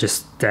 I want to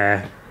just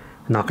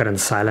knock it on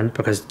silent,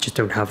 because I just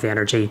don't have the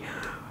energy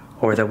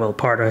or the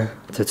willpower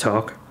to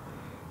talk.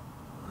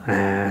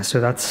 So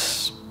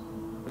that's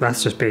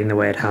just been the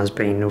way it has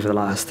been over the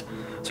last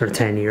sort of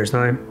 10 years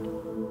now.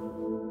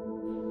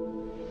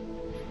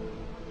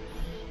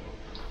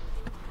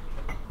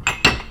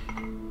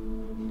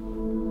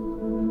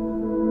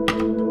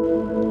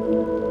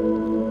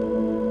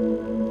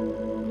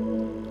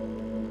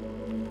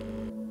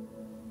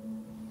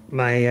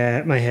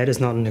 My head is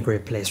not in a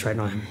great place right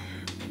now,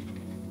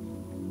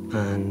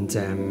 and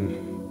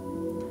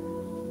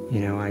you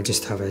know, I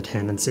just have a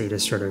tendency to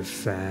sort of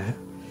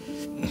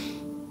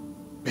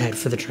head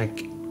for the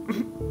drink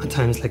at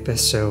times like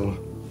this. So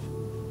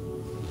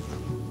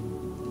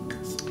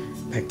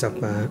picked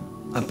up a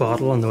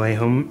bottle on the way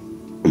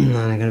home, and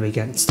I'm going to be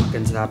getting stuck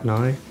into that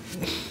now,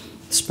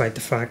 despite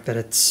the fact that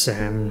it's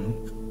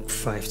 5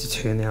 to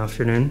 2 in the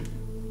afternoon.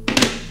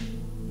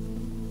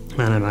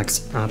 And I'm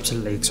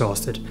absolutely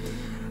exhausted.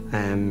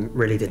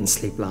 Really didn't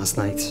sleep last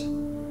night.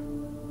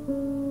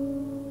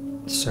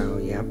 So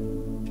yeah,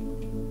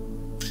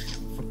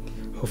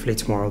 hopefully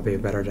tomorrow will be a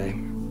better day.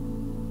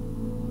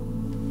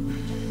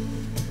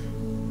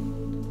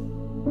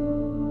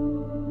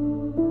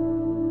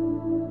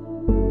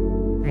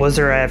 Was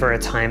there ever a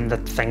time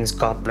that things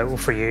got low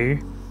for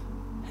you?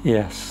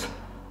 Yes.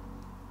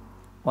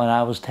 When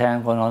I was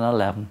 10, going on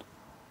 11.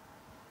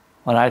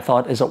 When I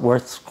thought, is it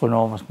worth going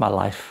on with my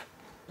life?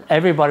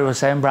 Everybody was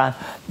saying, Brian,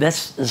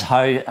 this is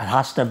how it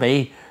has to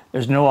be.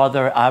 There's no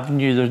other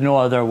avenue, there's no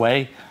other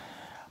way.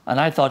 And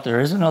I thought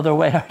there is another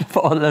way out of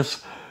all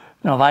this.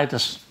 You know, if I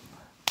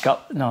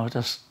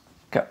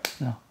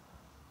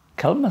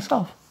killed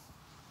myself.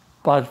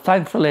 But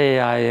thankfully,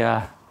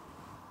 I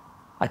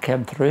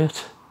came through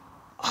it.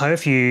 How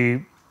have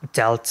you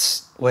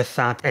dealt with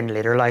that in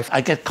later life? I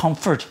get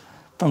comfort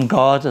from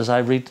God as I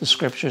read the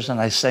scriptures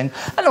and I sing,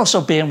 and also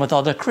being with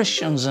other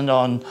Christians and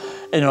on,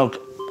 you know,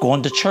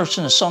 going to church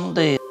on a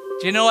Sunday.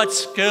 Do you know, at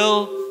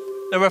school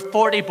there were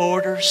 40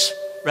 boarders,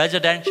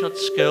 residential at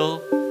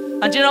school,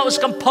 and do you know it was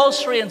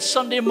compulsory on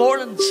Sunday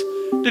mornings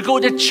to go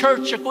to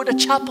church or go to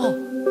chapel.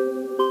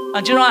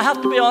 And do you know, I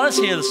have to be honest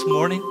here this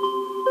morning.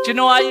 Do you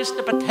know, I used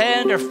to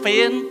pretend or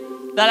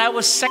feign that I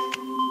was sick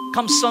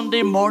come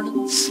Sunday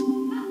mornings.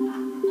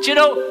 Do you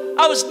know,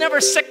 I was never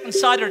sick on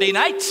Saturday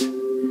night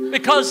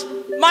because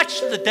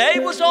Match of the Day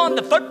was on,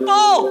 the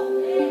football.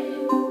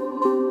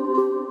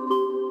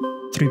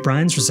 Through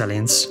Brian's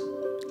resilience,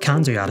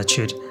 can-do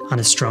attitude and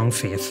a strong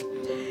faith,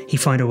 he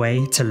found a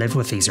way to live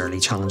with these early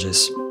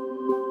challenges.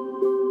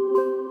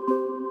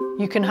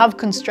 You can have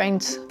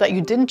constraints that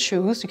you didn't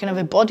choose, you can have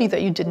a body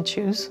that you didn't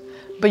choose,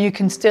 but you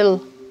can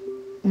still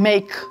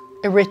make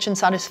a rich and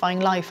satisfying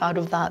life out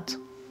of that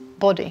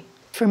body.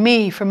 For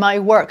me, for my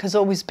work, has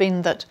always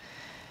been that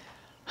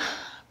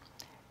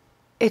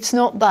it's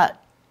not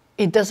that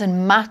it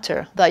doesn't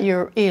matter that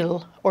you're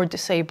ill or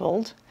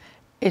disabled,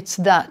 it's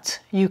that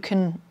you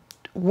can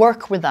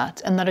work with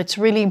that, and that it's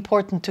really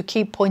important to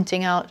keep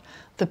pointing out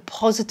the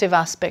positive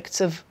aspects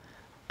of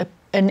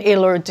an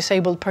ill or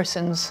disabled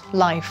person's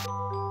life.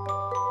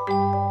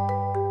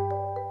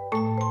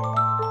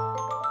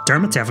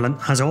 Dermot Devlin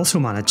has also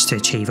managed to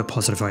achieve a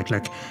positive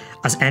outlook,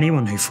 as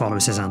anyone who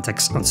follows his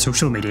antics on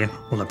social media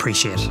will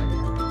appreciate.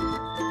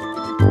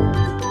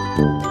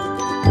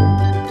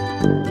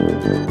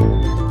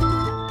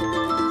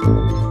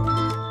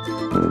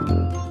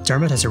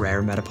 Dermot has a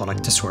rare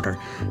metabolic disorder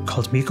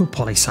called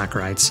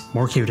mucopolysaccharides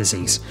Morquio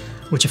disease,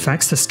 which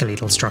affects the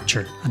skeletal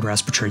structure and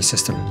respiratory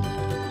system.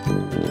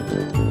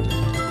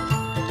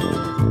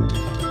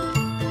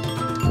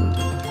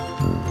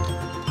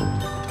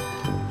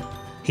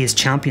 He has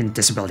championed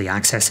disability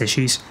access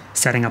issues,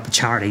 setting up a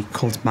charity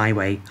called My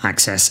Way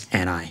Access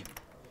NI.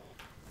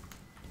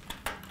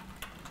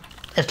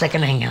 It's like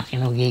anything else,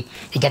 you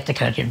get the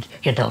cards,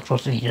 you're dealt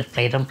with and you just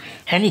play them,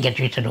 and you get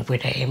used to it over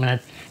time, and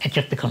it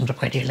just becomes a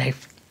part of your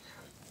life.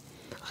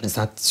 And is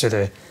that, so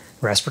the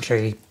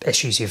respiratory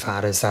issues you've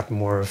had, is that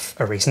more of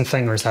a recent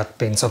thing, or has that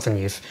been something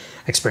you've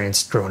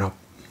experienced growing up?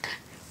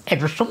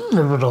 It was something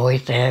that was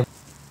always there,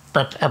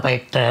 but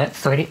about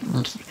 30,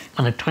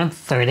 when I turned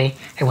 30,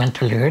 I went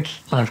to Lourdes.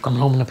 When I was coming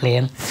home on the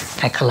plane,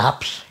 I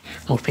collapsed.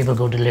 Most people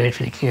go to Lourdes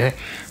for the cure,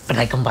 but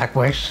I come back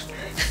worse.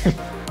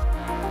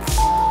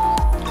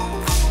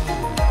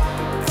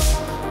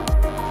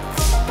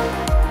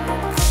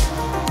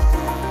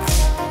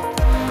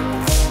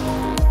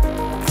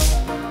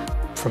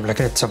 From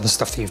looking at some of the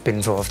stuff that you've been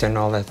involved in,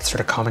 all that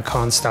sort of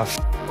Comic-Con stuff,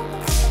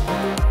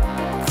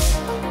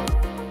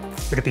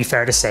 would it be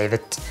fair to say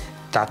that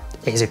that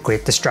is a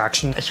great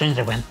distraction? As soon as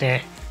I went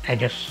there, I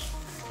just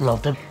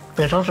loved it.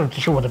 But it's also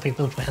to show other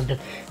people as well that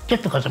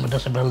just because I'm a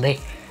disability,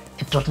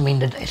 it doesn't mean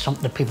that it's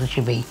something that people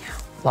should be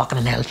walking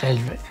in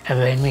hellside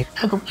around me.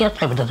 I go, yes, I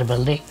have a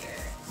disability.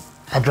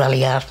 I'd rather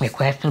ask me a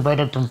question about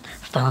it than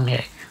stand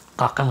there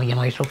gawking with your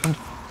mouth open.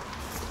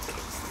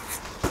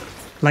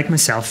 Like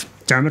myself,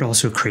 Dermot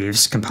also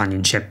craves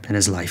companionship in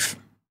his life.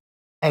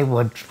 I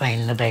would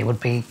find that I would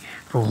be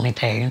lonely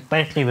down,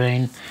 especially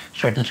in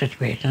certain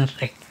situations,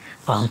 like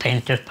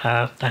Valentine's just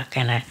passed, that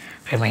kind of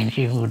reminds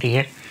you, oh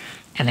dear.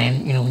 And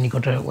then, when you go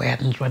to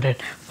weddings with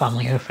it,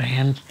 family or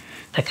friends,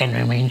 that kind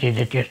of reminds you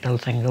that you're still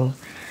single.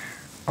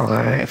 Or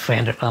a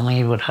friend or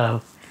family would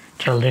have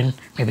children,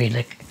 maybe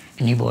like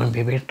a newborn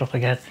baby or stuff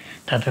like that,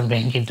 that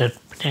reminds you that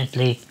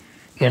potentially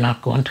you're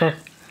not going to.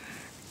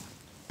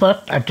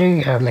 But I do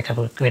have like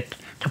a great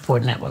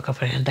support network of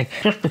friends. Like,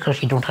 just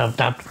because you don't have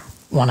that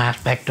one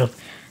aspect of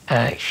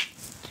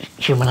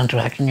human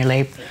interaction in your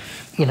life,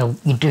 you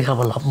do have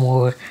a lot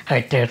more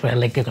out there as well.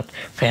 Like, you've got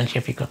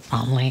friendship, you've got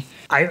family.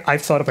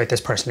 I've thought about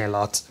this personally a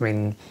lot. I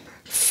mean,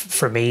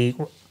 for me,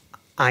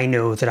 I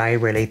know that I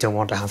really don't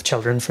want to have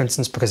children, for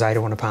instance, because I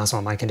don't want to pass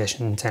on my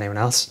condition to anyone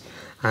else.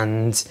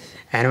 And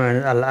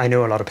anyway, I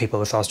know a lot of people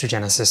with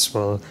osteogenesis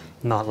will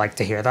not like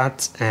to hear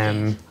that,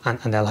 and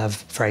they'll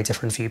have very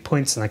different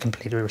viewpoints, and I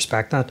completely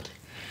respect that.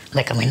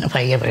 Like, I mean, if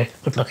I ever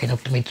was lucky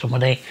enough to meet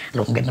somebody,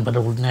 look, I'm getting a bit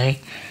old now,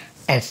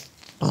 if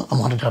I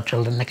wanted to have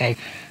children, like I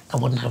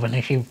wouldn't have an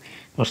issue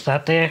with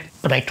that there.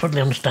 But I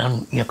totally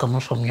understand you're coming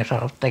from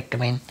yourself, like, I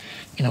mean,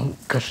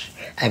 because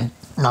I'm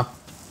not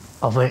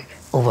over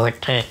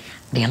to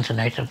the ins and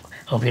outs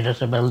of your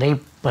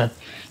disability, but,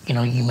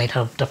 you might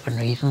have different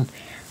reasons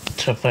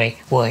to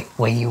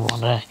why you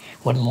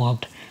wouldn't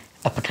want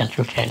a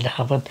potential child to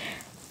have it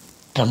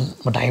than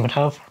what I would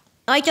have.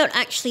 I don't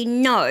actually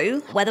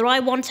know whether I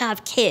want to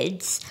have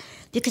kids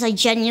because I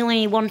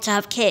genuinely want to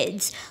have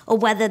kids, or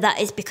whether that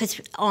is because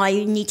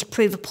I need to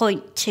prove a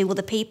point to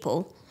other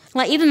people.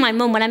 Like, even my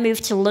mum, when I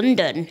moved to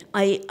London,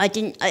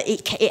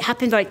 it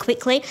happened very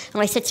quickly,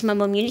 and I said to my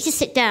mum, you need to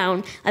sit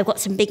down, I've got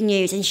some big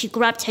news. And she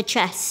grabbed her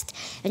chest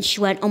and she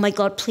went, oh my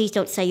God, please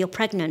don't say you're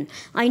pregnant.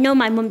 I know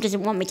my mum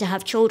doesn't want me to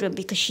have children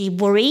because she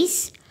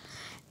worries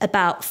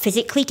about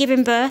physically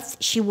giving birth.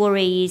 She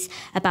worries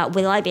about,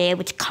 will I be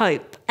able to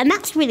cope? And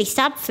that's really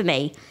sad for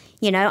me.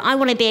 I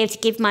want to be able to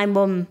give my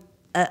mum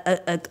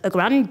a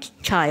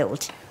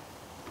grandchild.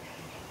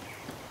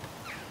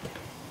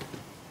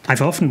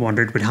 I've often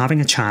wondered, would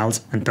having a child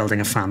and building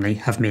a family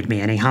have made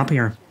me any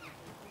happier?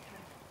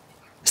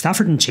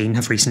 Stafford and Jean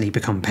have recently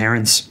become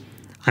parents.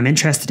 I'm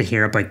interested to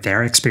hear about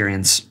their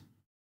experience.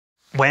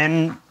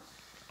 When,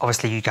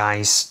 obviously, you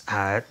guys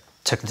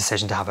took the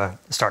decision to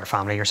start a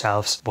family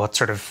yourselves, what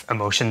sort of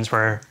emotions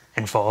were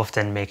involved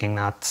in making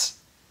that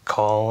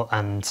call,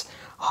 and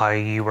how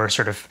you were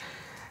sort of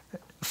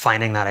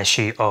finding that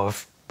issue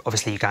of,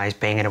 obviously, you guys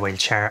being in a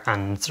wheelchair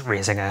and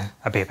raising a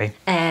baby?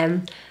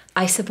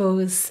 I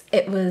suppose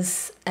it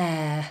was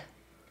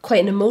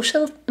quite an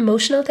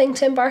emotional thing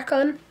to embark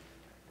on.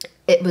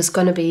 It was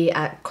going to be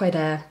quite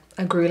a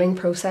grueling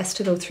process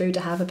to go through to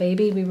have a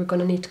baby. We were going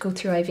to need to go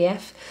through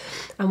IVF,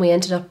 and we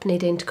ended up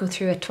needing to go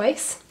through it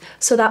twice.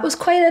 So that was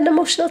quite an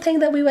emotional thing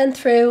that we went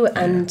through,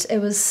 and it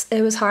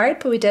was hard,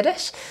 but we did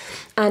it.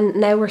 And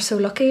now we're so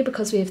lucky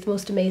because we have the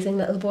most amazing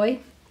little boy,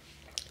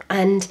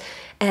 and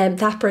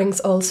that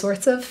brings all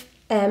sorts of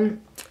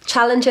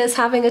challenges,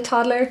 having a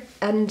toddler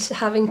and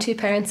having two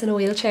parents in a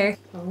wheelchair.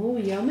 Oh,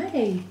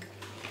 yummy.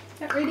 Is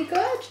that really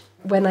good?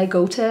 When I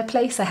go to a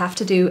place, I have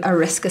to do a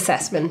risk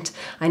assessment.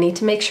 I need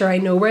to make sure I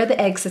know where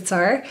the exits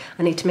are.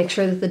 I need to make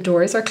sure that the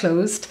doors are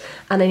closed,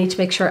 and I need to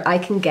make sure I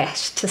can get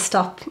to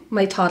stop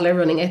my toddler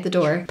running out the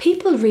door.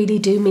 People really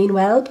do mean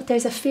well, but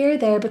there's a fear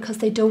there because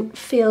they don't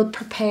feel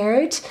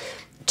prepared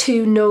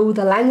to know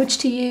the language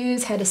to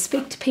use, how to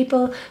speak to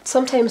people.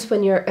 Sometimes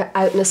when you're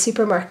out in a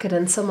supermarket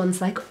and someone's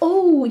like,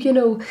 oh, you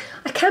know,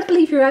 I can't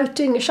believe you're out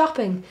doing your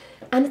shopping.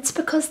 And it's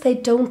because they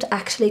don't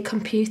actually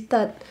compute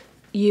that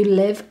you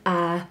live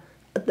a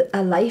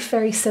life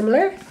very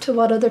similar to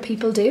what other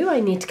people do.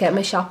 I need to get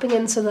my shopping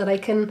in so that I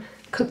can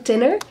cook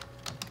dinner.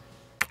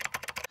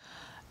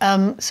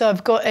 So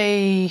I've got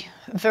a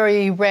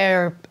very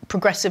rare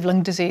progressive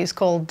lung disease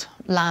called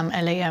LAM,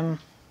 L-A-M.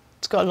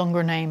 It's got a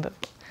longer name, but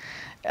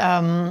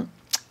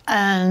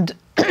and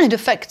it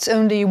affects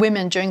only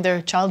women during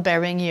their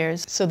childbearing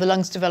years. So the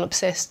lungs develop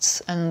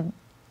cysts and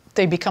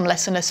they become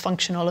less and less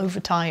functional over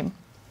time.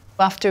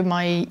 After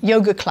my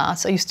yoga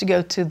class, I used to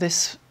go to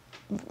this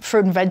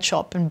fruit and veg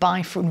shop and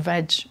buy fruit and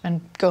veg and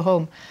go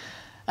home.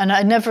 And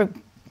I never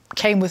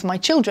came with my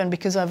children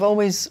because I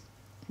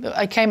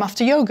came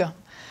after yoga.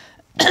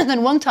 And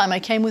then one time I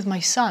came with my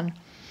son.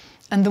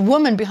 And the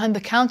woman behind the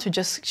counter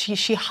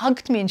she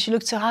hugged me and she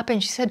looked so happy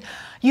and she said,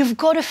 "You've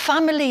got a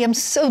family. I'm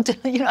so,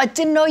 I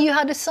didn't know you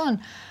had a son."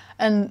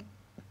 And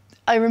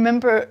I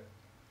remember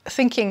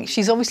thinking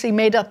she's obviously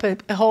made up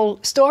a whole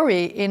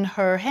story in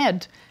her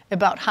head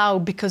about how,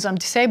 because I'm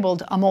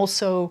disabled, I'm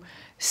also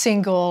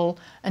single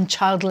and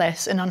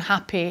childless and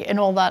unhappy and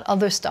all that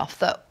other stuff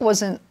that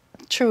wasn't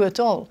true at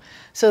all.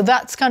 So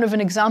that's kind of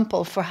an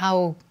example for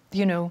how,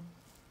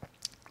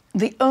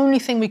 the only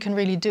thing we can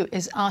really do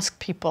is ask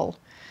people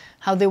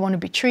how they want to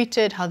be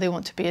treated, how they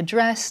want to be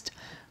addressed,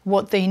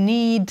 what they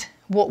need,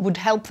 what would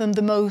help them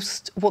the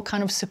most, what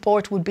kind of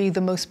support would be the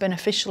most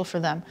beneficial for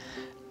them,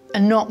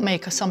 and not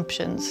make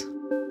assumptions.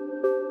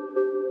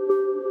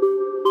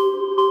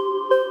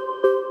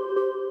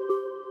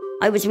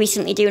 I was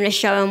recently doing a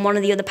show and one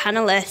of the other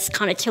panellists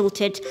kind of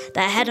tilted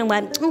their head and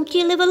went, "Oh, do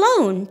you live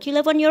alone? Do you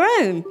live on your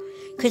own?"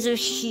 Because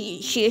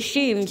she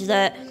assumed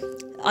that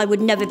I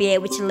would never be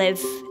able to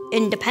live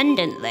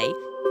independently.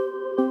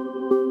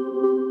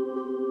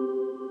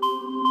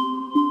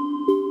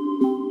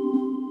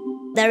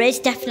 There is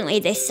definitely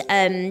this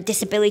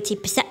disability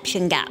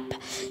perception gap.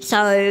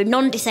 So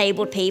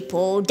non-disabled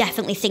people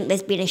definitely think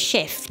there's been a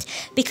shift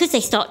because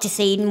they start to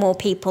see more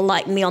people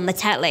like me on the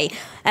telly.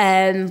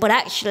 But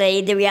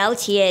actually, the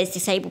reality is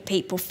disabled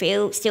people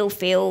still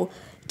feel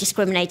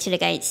discriminated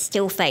against,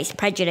 still face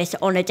prejudice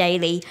on a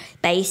daily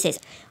basis.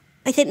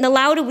 I think the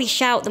louder we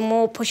shout, the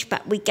more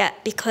pushback we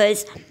get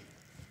because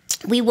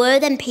we were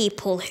then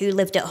people who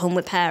lived at home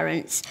with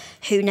parents,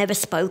 who never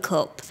spoke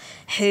up,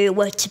 who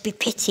were to be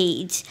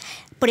pitied.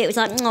 But it was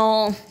like,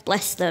 oh,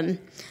 bless them.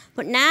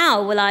 But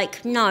now we're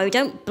like, no,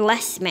 don't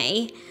bless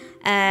me.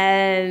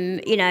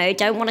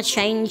 Don't want to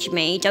change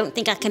me. Don't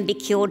think I can be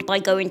cured by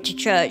going to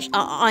church.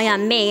 I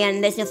am me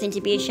and there's nothing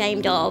to be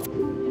ashamed of.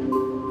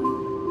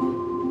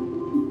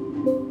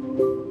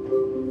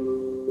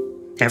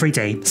 Every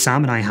day,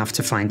 Sam and I have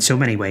to find so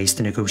many ways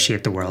to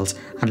negotiate the world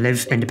and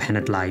live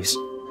independent lives.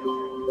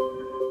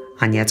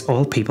 And yet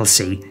all people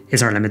see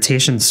is our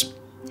limitations.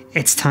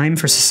 It's time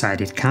for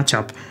society to catch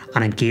up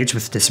and engage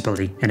with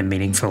disability in a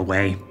meaningful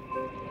way.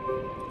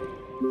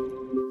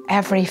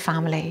 Every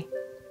family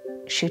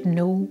should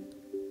know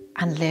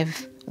and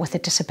live with a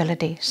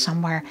disability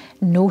somewhere,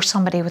 know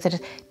somebody with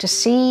it, to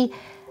see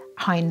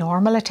how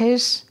normal it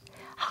is,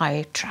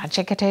 how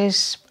tragic it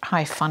is,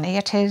 how funny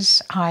it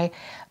is,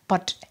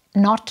 but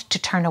not to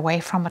turn away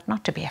from it,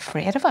 not to be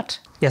afraid of it.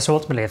 Yes,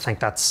 ultimately I think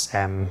that's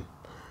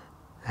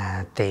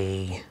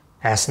the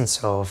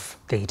essence of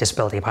the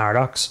disability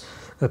paradox.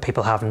 That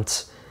people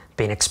haven't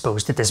been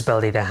exposed to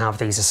disability, they have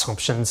these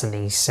assumptions and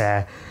these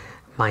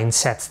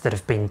mindsets that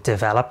have been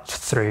developed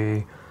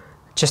through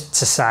just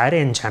society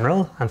in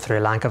general and through a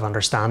lack of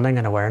understanding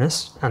and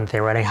awareness, and they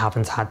really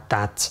haven't had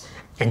that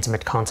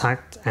intimate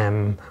contact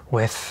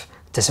with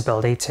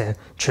disability to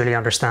truly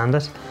understand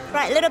it.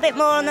 Right, a little bit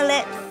more on the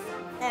lips.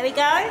 There we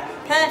go.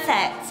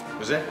 Perfect.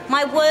 Was it?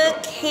 My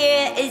work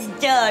here is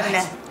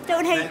done.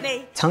 Don't hate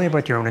me. Tell me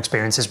about your own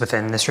experiences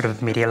within this sort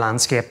of media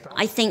landscape.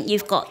 I think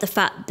you've got the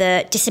fact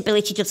that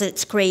disability doesn't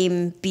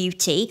scream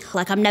beauty.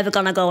 Like, I'm never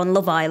going to go on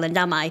Love Island,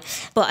 am I?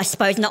 But I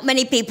suppose not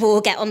many people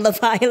will get on Love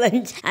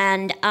Island.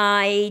 And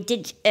I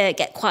did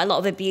get quite a lot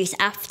of abuse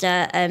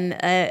after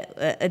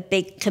a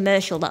big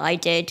commercial that I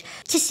did.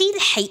 To see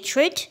the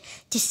hatred,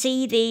 to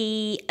see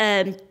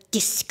the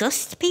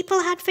disgust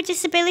people had for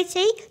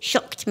disability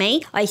shocked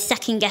me. I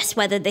second-guessed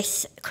whether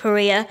this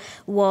career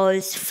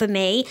was for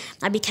me.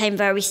 I became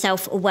very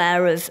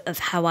self-aware of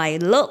how I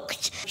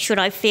looked. Should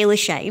I feel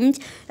ashamed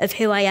of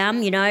who I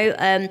am,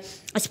 I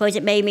suppose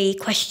it made me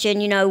question,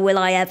 will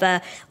I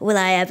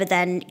ever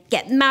then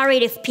get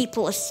married if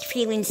people are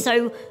feeling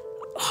so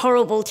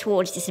horrible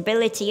towards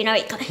disability? It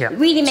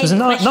really made me question.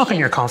 So knocking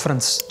your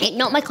confidence. It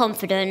knocked my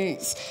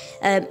confidence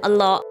a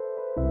lot.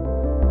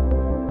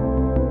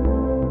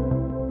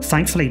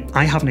 Thankfully,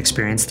 I haven't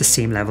experienced the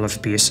same level of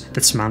abuse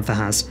that Samantha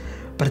has,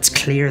 but it's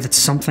clear that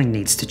something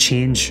needs to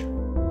change.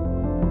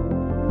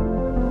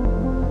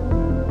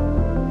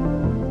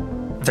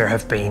 There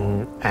have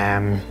been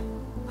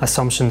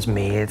assumptions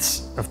made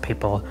of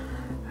people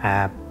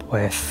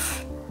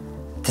with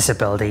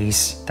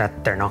disabilities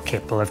that they're not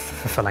capable of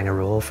fulfilling a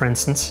role, for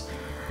instance.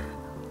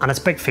 And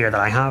it's a big fear that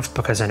I have,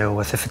 because I know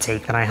with the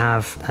fatigue that I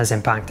have has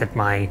impacted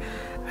my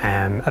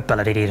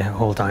ability to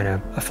hold down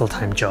a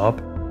full-time job.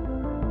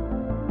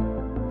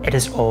 It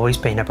has always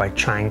been about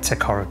trying to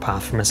carve a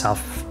path for myself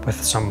with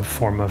some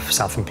form of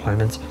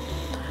self-employment.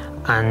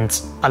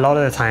 And a lot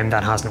of the time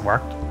that hasn't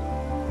worked.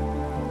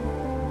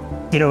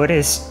 You know, it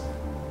is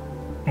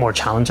more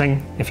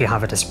challenging if you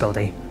have a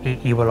disability.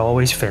 You will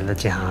always feel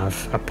that you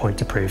have a point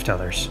to prove to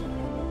others.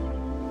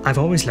 I've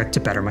always looked to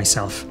better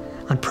myself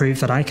and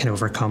prove that I can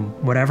overcome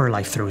whatever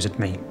life throws at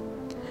me.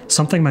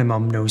 Something my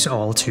mum knows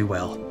all too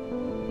well.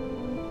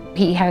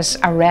 He has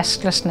a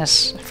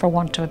restlessness, for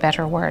want of a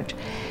better word,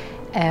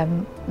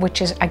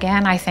 which is,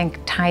 again, I think,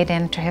 tied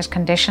into his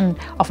condition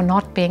of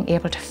not being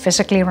able to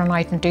physically run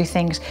out and do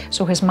things,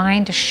 so his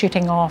mind is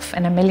shooting off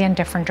in a million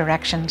different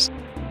directions.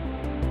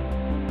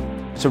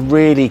 It's a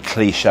really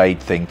cliched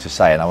thing to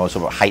say, and I'm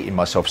sort of hating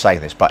myself saying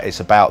this, but it's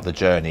about the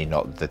journey,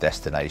 not the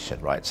destination,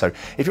 right? So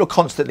if you're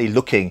constantly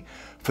looking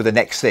for the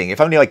next thing,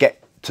 if only I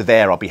get to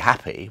there, I'll be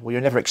happy, well,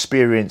 you're never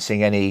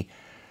experiencing any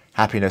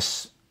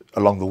happiness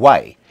along the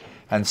way.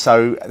 And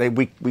so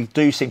we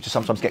do seem to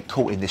sometimes get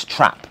caught in this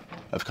trap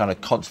of kind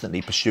of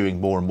constantly pursuing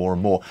more and more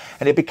and more.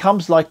 And it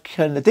becomes like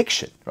an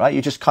addiction, right?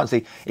 You just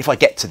constantly, if I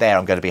get to there,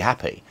 I'm going to be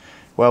happy.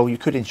 Well, you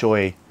could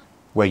enjoy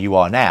where you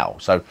are now.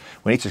 So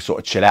we need to sort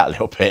of chill out a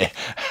little bit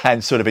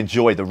and sort of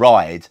enjoy the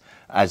ride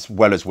as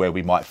well as where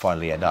we might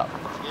finally end up.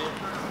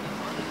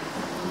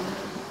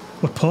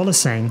 What Paul is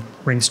saying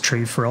rings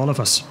true for all of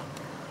us,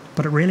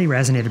 but it really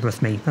resonated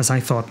with me as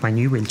I thought my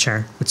new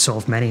wheelchair would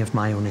solve many of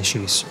my own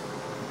issues.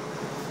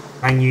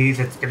 I knew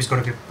that it was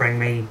going to bring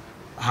me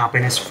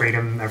happiness,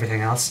 freedom,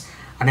 everything else.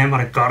 And then when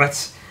I got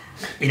it,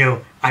 you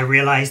know, I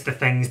realised the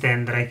things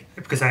then that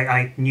because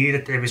I knew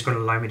that it was going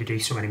to allow me to do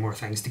so many more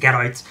things, to get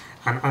out,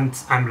 and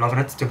I'm loving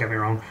it, don't get me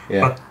wrong.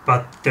 Yeah.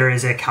 But there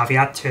is a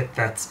caveat to it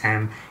that,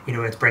 you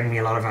know, it's bringing me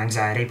a lot of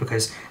anxiety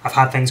because I've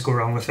had things go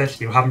wrong with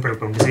it. You know, having brittle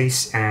bone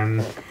disease,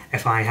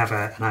 if I have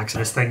an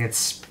accident thing,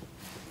 it's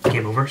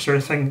game over sort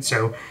of thing.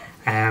 So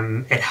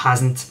it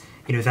hasn't,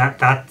 you know,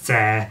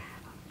 that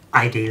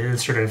ideal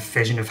sort of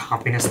vision of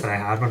happiness that I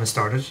had when I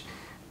started,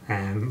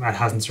 it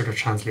hasn't sort of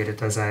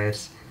translated as I had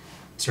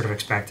sort of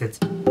expected.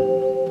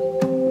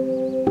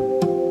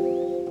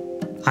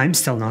 I'm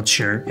still not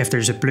sure if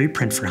there's a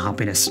blueprint for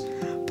happiness,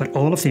 but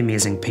all of the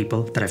amazing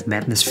people that I've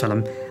met in this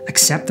film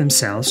accept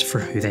themselves for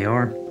who they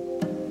are.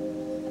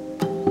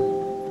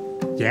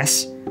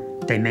 Yes,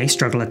 they may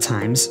struggle at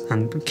times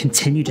and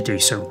continue to do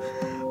so,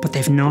 but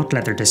they've not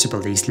let their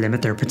disabilities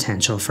limit their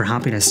potential for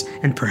happiness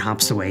in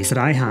perhaps the ways that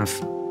I have.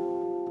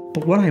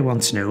 But what I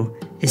want to know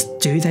is,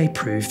 do they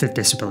prove the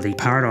disability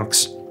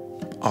paradox?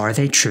 Are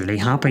they truly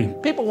happy?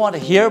 People want to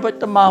hear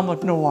about the man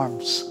with no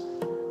arms,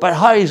 but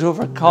how he's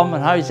overcome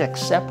and how he's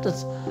accepted.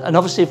 And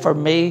obviously for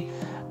me,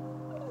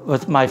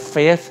 with my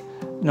faith,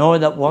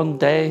 knowing that one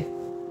day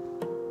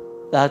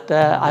that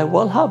I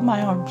will have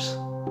my arms.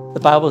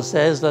 The Bible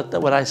says that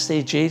when I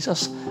see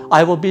Jesus,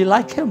 I will be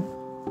like him.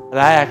 And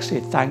I actually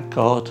thank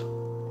God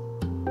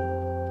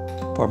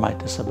for my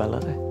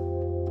disability.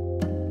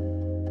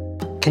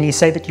 Can you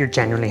say that you're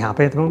genuinely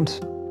happy at the moment?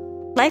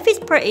 Life is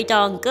pretty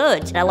darn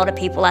good. And a lot of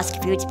people ask,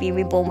 if you were to be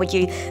reborn, would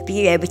you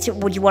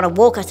want to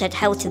walk? I said,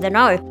 hell to the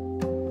no.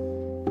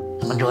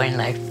 I'm enjoying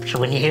life. So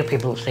when you hear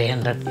people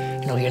saying that,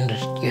 you know,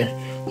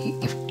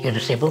 if you're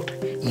disabled,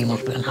 you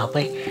must be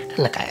unhappy.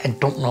 Like, I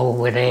don't know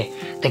where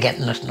they're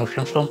getting this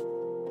notion from.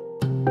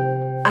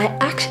 I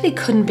actually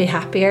couldn't be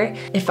happier.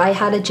 If I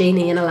had a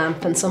genie in a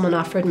lamp and someone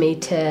offered me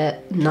to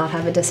not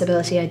have a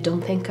disability, I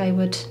don't think I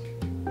would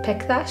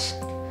pick that.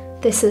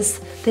 This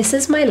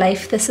is my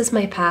life, this is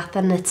my path,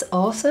 and it's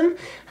awesome,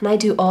 and I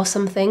do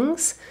awesome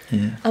things.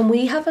 Yeah. And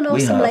we have an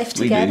awesome life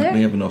together.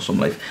 We have an awesome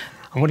life.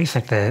 And what do you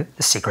think the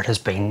secret has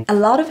been? A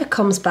lot of it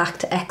comes back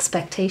to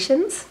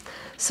expectations.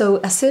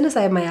 So as soon as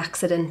I had my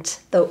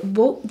accident, the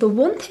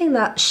one thing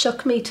that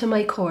shook me to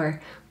my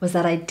core was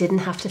that I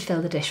didn't have to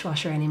fill the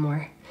dishwasher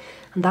anymore.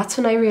 And that's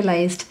when I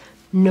realised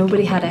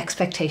nobody had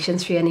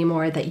expectations for you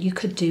anymore, that you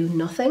could do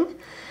nothing.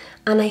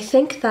 And I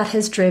think that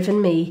has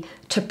driven me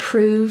to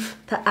prove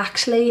that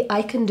actually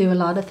I can do a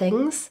lot of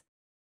things.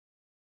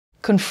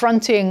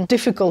 Confronting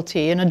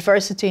difficulty and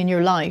adversity in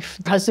your life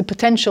has the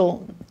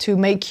potential to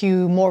make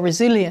you more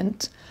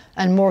resilient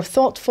and more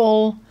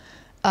thoughtful,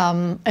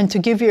 and to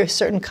give you a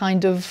certain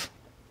kind of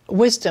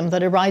wisdom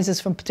that arises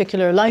from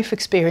particular life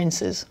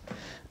experiences.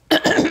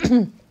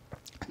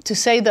 To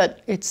say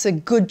that it's a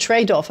good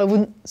trade-off, I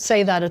wouldn't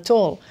say that at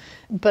all.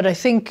 But I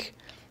think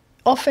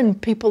often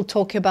people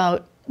talk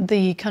about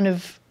the kind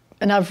of,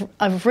 and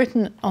I've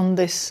written on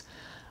this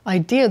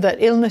idea that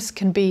illness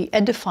can be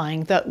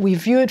edifying, that we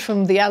view it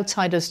from the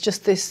outside as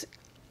just this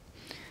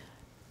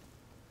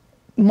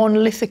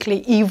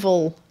monolithically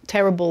evil,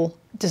 terrible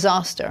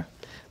disaster.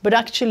 But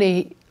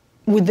actually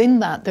within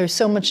that there's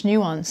so much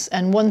nuance,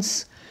 and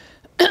once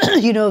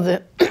you know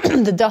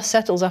the dust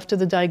settles after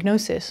the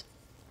diagnosis,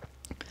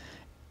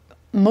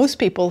 most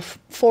people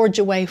forge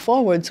a way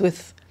forwards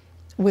with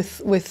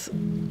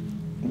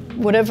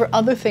whatever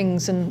other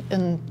things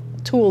and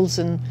tools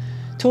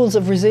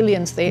of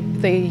resilience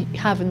they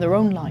have in their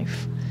own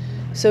life.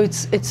 So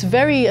it's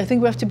very, I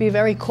think we have to be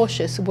very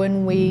cautious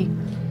when we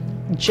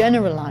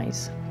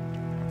generalize.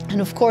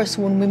 And of course,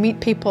 when we meet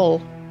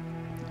people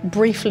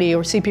briefly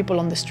or see people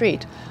on the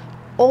street,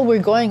 all we're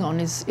going on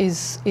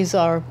is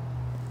our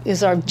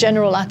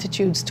general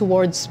attitudes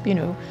towards, you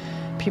know,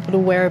 people who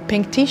wear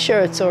pink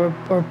t-shirts or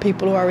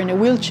people who are in a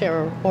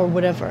wheelchair or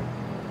whatever.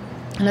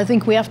 And I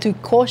think we have to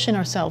caution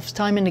ourselves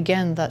time and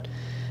again that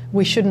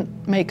we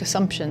shouldn't make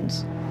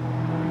assumptions.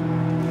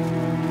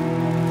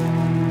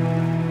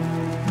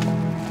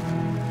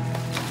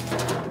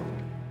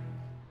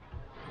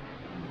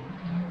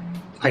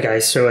 Hi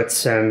guys, so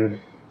it's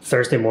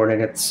Thursday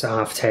morning, it's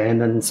 10:30,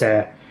 and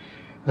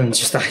I'm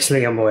just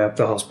actually on my way up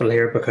to the hospital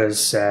here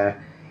because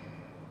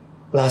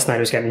last night I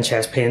was getting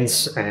chest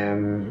pains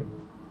in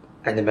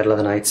the middle of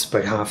the night,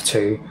 about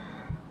 2:30.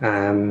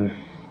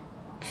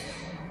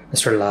 It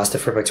sort of lasted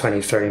for about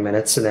 20-30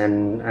 minutes, and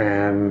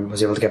then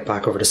was able to get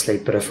back over to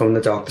sleep. But I phoned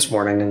the doc this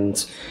morning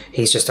and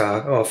he's just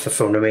off the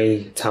phone to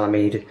me telling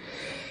me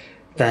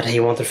that he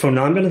wanted to phone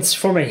an ambulance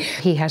for me.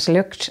 He has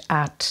looked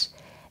at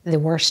the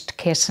worst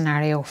case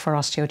scenario for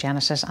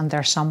osteogenesis, and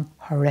there's some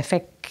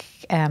horrific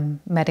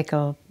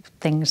medical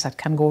things that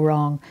can go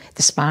wrong.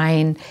 The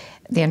spine,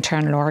 the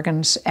internal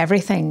organs,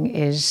 everything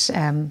is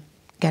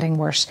getting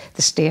worse.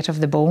 The state of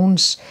the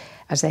bones,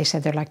 as they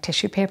said, they're like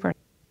tissue paper.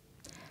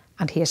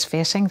 And he is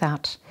facing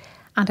that,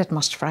 and it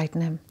must frighten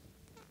him.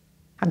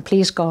 And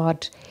please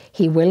God,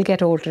 he will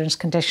get older and his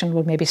condition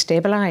will maybe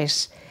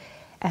stabilise.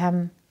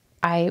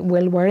 I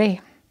will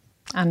worry,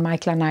 and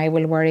Michael and I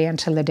will worry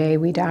until the day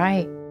we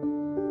die.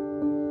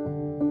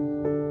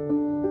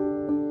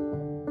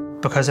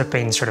 Because I've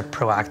been sort of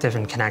proactive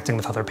in connecting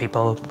with other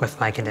people with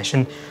my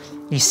condition,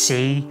 you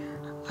see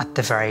at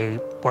the very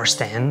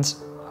worst end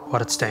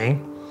what it's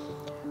doing.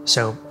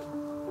 So,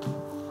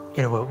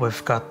 you know,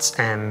 we've got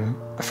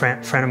a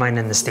friend of mine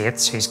in the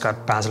States who's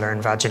got basilar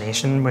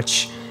invagination,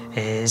 which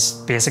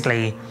is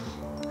basically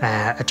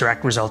a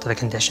direct result of the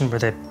condition where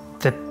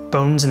the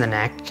bones in the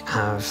neck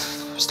have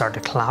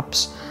started to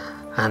collapse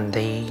and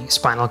the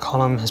spinal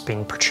column has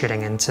been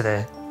protruding into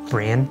the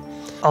brain.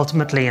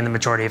 Ultimately, in the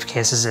majority of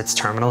cases, it's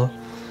terminal.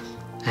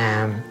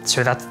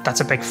 So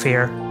that's a big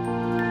fear.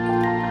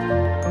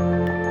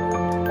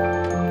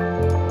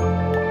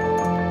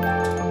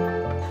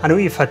 I know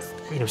you've had,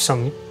 you know,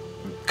 some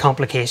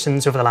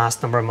complications over the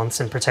last number of months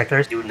in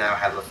particular. You now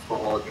have a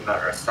full do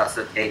not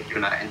resuscitate, do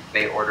not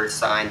intubate order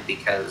signed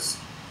because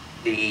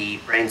the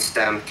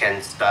brainstem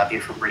can stop you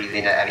from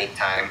breathing at any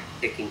time,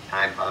 ticking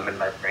time bomb in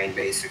my brain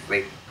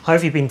basically. How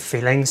have you been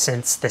feeling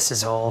since this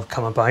has all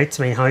come about?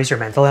 I mean, how's your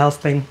mental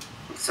health been?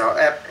 So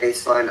at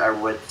baseline, I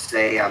would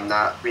say I'm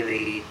not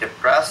really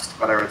depressed,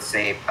 but I would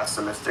say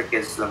pessimistic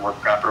is the more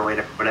proper way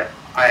to put it.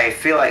 I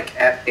feel like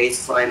at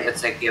baseline,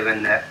 it's a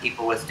given that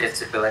people with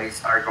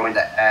disabilities are going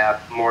to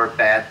have more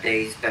bad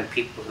days than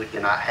people who do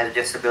not have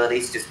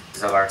disabilities just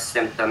because of our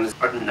symptoms.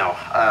 But no,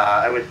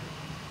 I would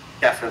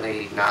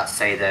definitely not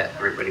say that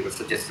everybody with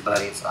a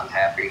disability is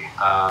unhappy.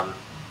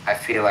 I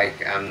feel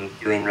like I'm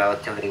doing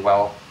relatively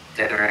well,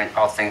 considering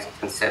all things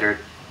considered.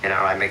 You know,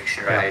 I make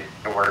sure I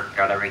work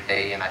out every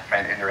day and I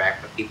try to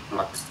interact with people as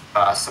much as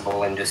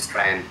possible and just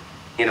try and,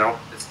 you know,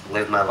 just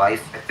live my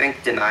life. I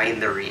think denying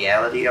the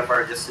reality of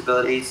our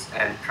disabilities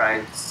and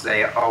trying to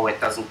say, oh, it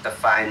doesn't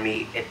define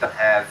me, it doesn't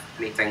have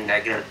anything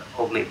negative to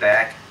hold me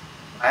back.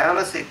 I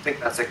honestly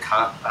think that's a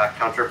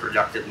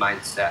counterproductive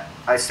mindset.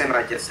 I say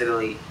my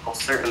disability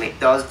certainly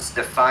does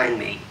define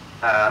me,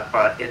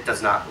 but it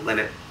does not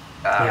limit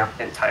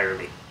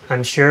entirely.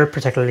 I'm sure,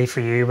 particularly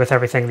for you, with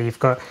everything that you've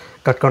got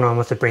going on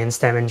with the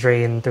brainstem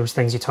injury and those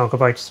things you talk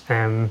about,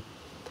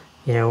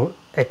 you know,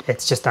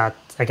 it's just that,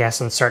 I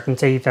guess,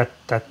 uncertainty that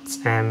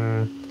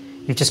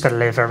you've just got to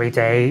live every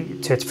day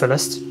to its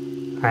fullest,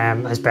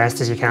 as best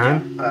as you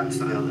can. Yeah,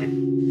 absolutely.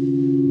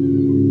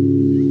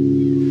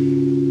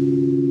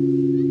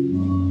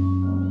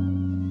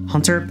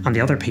 Hunter and the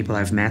other people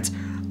I've met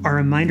are a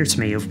reminder to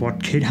me of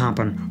what could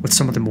happen with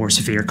some of the more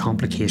severe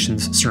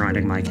complications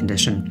surrounding my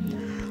condition.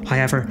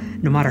 However,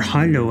 no matter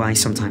how low I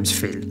sometimes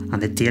feel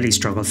and the daily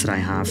struggles that I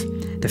have,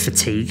 the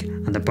fatigue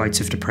and the bouts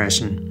of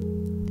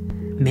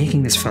depression,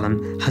 making this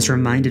film has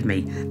reminded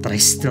me that I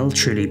still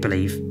truly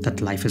believe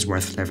that life is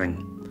worth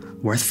living,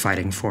 worth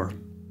fighting for.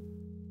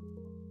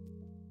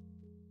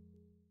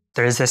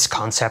 There is this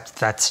concept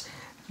that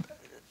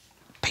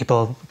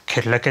people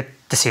could look at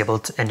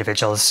disabled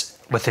individuals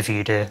with a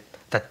view to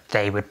that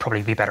they would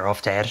probably be better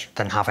off dead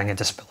than having a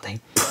disability.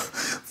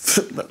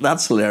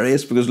 That's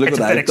hilarious because look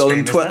what I've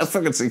done.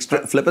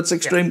 Flip it's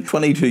extreme.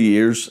 22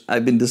 years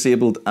I've been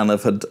disabled and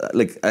I've had,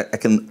 like, I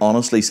can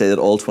honestly say that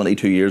all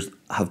 22 years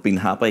have been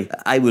happy.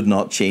 I would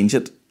not change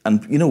it.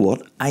 And you know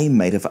what? I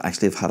might have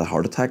actually had a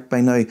heart attack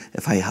by now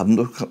if I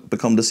hadn't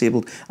become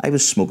disabled. I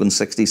was smoking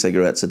 60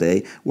 cigarettes a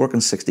day,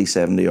 working 60,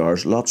 70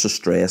 hours, lots of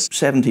stress,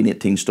 17,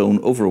 18 stone,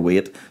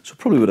 overweight. So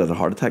probably would have had a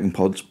heart attack and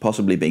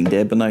possibly been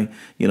dead by now,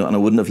 you know, and I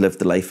wouldn't have lived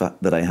the life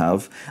that I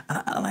have.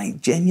 And I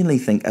genuinely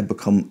think I've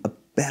become a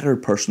better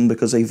person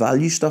because they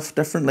value stuff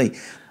differently.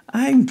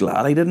 I'm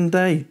glad I didn't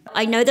die.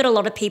 I know that a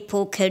lot of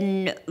people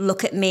can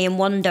look at me and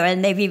wonder,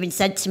 and they've even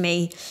said to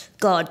me,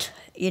 God,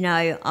 you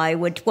know, I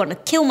would want to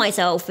kill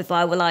myself if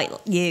I were like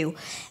you.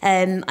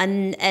 And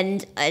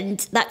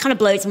that kind of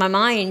blows my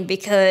mind,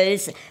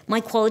 because my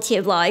quality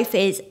of life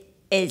is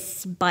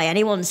by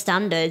anyone's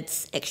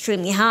standards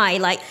extremely high.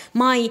 Like,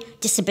 my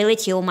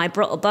disability or my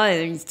brittle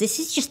bones, this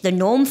is just the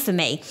norm for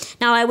me.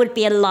 Now, I would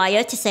be a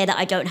liar to say that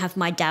I don't have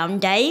my down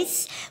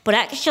days, but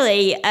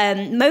actually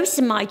most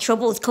of my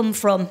troubles come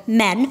from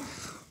men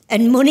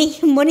and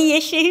money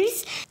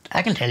issues.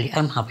 I can tell you,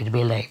 I'm happy to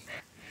be alive.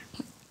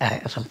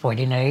 As I'm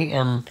 40 now,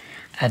 and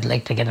I'd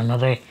like to get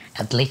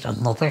at least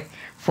another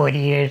 40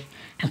 years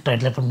and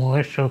start living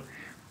more. So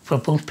for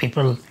these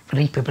people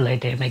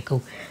out there might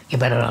go, you're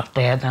better off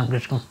dead. I'm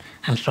just going,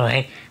 I'm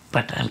sorry,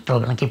 but I'm still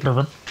going to keep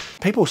living.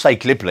 People say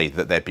glibly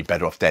that they'd be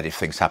better off dead if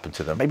things happen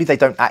to them. Maybe they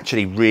don't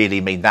actually really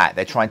mean that.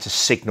 They're trying to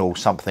signal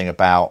something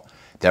about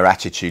their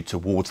attitude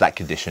towards that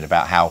condition,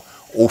 about how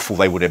awful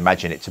they would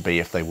imagine it to be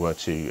if they were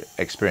to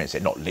experience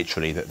it. Not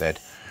literally that they'd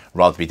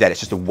rather be dead.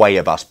 It's just a way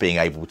of us being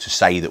able to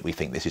say that we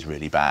think this is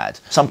really bad.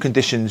 Some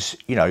conditions,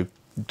 you know,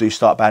 do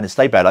start bad and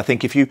stay bad. I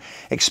think if you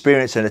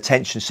experience an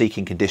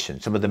attention-seeking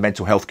condition, some of the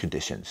mental health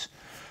conditions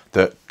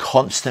that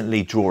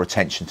constantly draw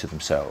attention to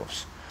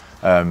themselves,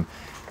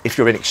 if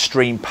you're in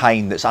extreme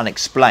pain that's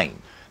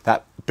unexplained,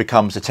 that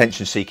becomes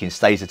attention-seeking,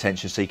 stays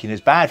attention-seeking, is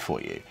bad for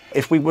you.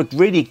 If we were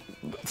really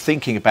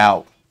thinking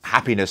about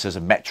happiness as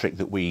a metric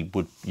that we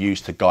would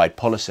use to guide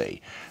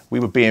policy,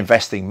 we would be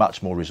investing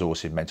much more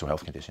resource in mental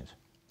health conditions.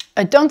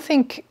 I don't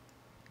think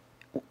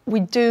we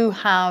do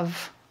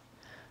have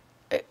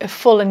a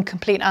full and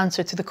complete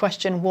answer to the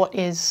question, what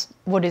is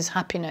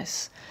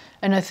happiness?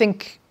 And I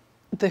think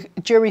the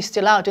jury's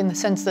still out, in the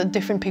sense that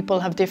different people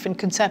have different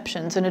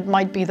conceptions, and it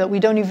might be that we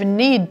don't even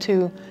need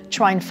to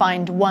try and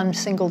find one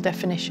single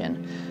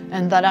definition,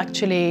 and that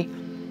actually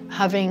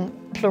having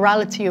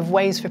plurality of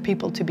ways for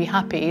people to be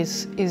happy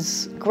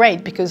is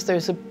great, because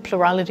there's a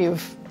plurality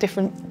of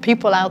different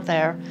people out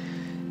there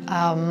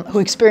who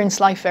experience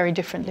life very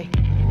differently.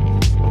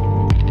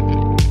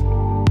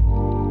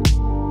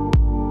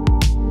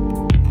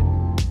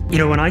 You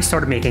know, when I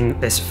started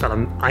making this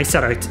film, I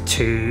set out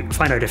to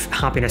find out if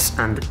happiness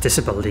and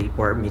disability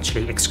were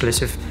mutually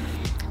exclusive.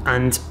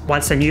 And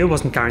whilst I knew I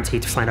wasn't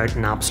guaranteed to find out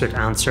an absolute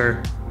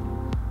answer,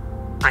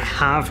 I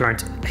have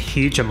learned a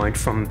huge amount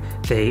from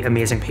the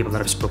amazing people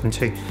that I've spoken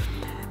to.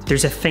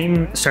 There's a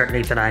theme,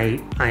 certainly, that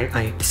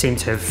I seem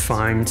to have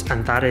found,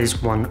 and that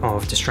is one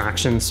of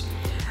distractions.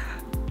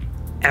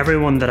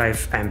 Everyone that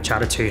I've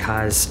chatted to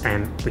has,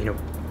 you know,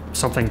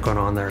 something going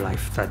on in their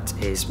life that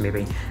is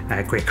maybe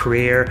a great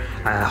career,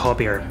 a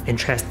hobby or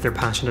interest they're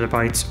passionate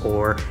about,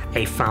 or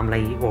a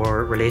family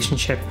or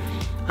relationship.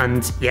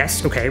 And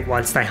yes, okay,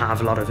 whilst I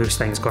have a lot of those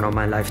things going on in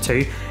my life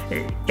too,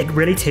 it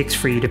really takes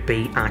for you to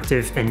be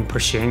active in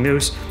pursuing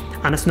those.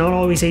 And it's not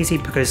always easy,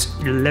 because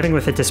living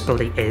with a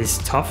disability is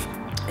tough.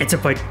 It's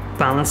about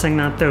balancing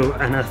that though,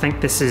 and I think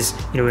this is,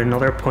 you know,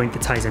 another point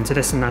that ties into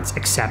this, and that's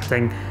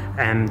accepting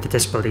the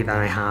disability that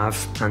I have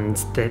and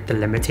the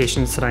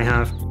limitations that I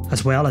have,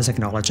 as well as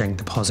acknowledging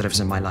the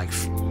positives in my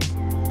life.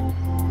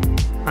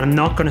 And I'm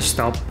not going to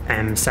stop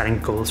setting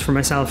goals for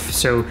myself.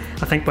 So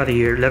I think whether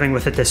you're living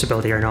with a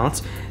disability or not,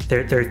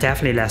 there are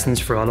definitely lessons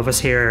for all of us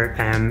here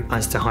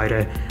as to how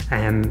to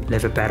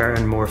live a better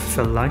and more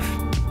fulfilled life.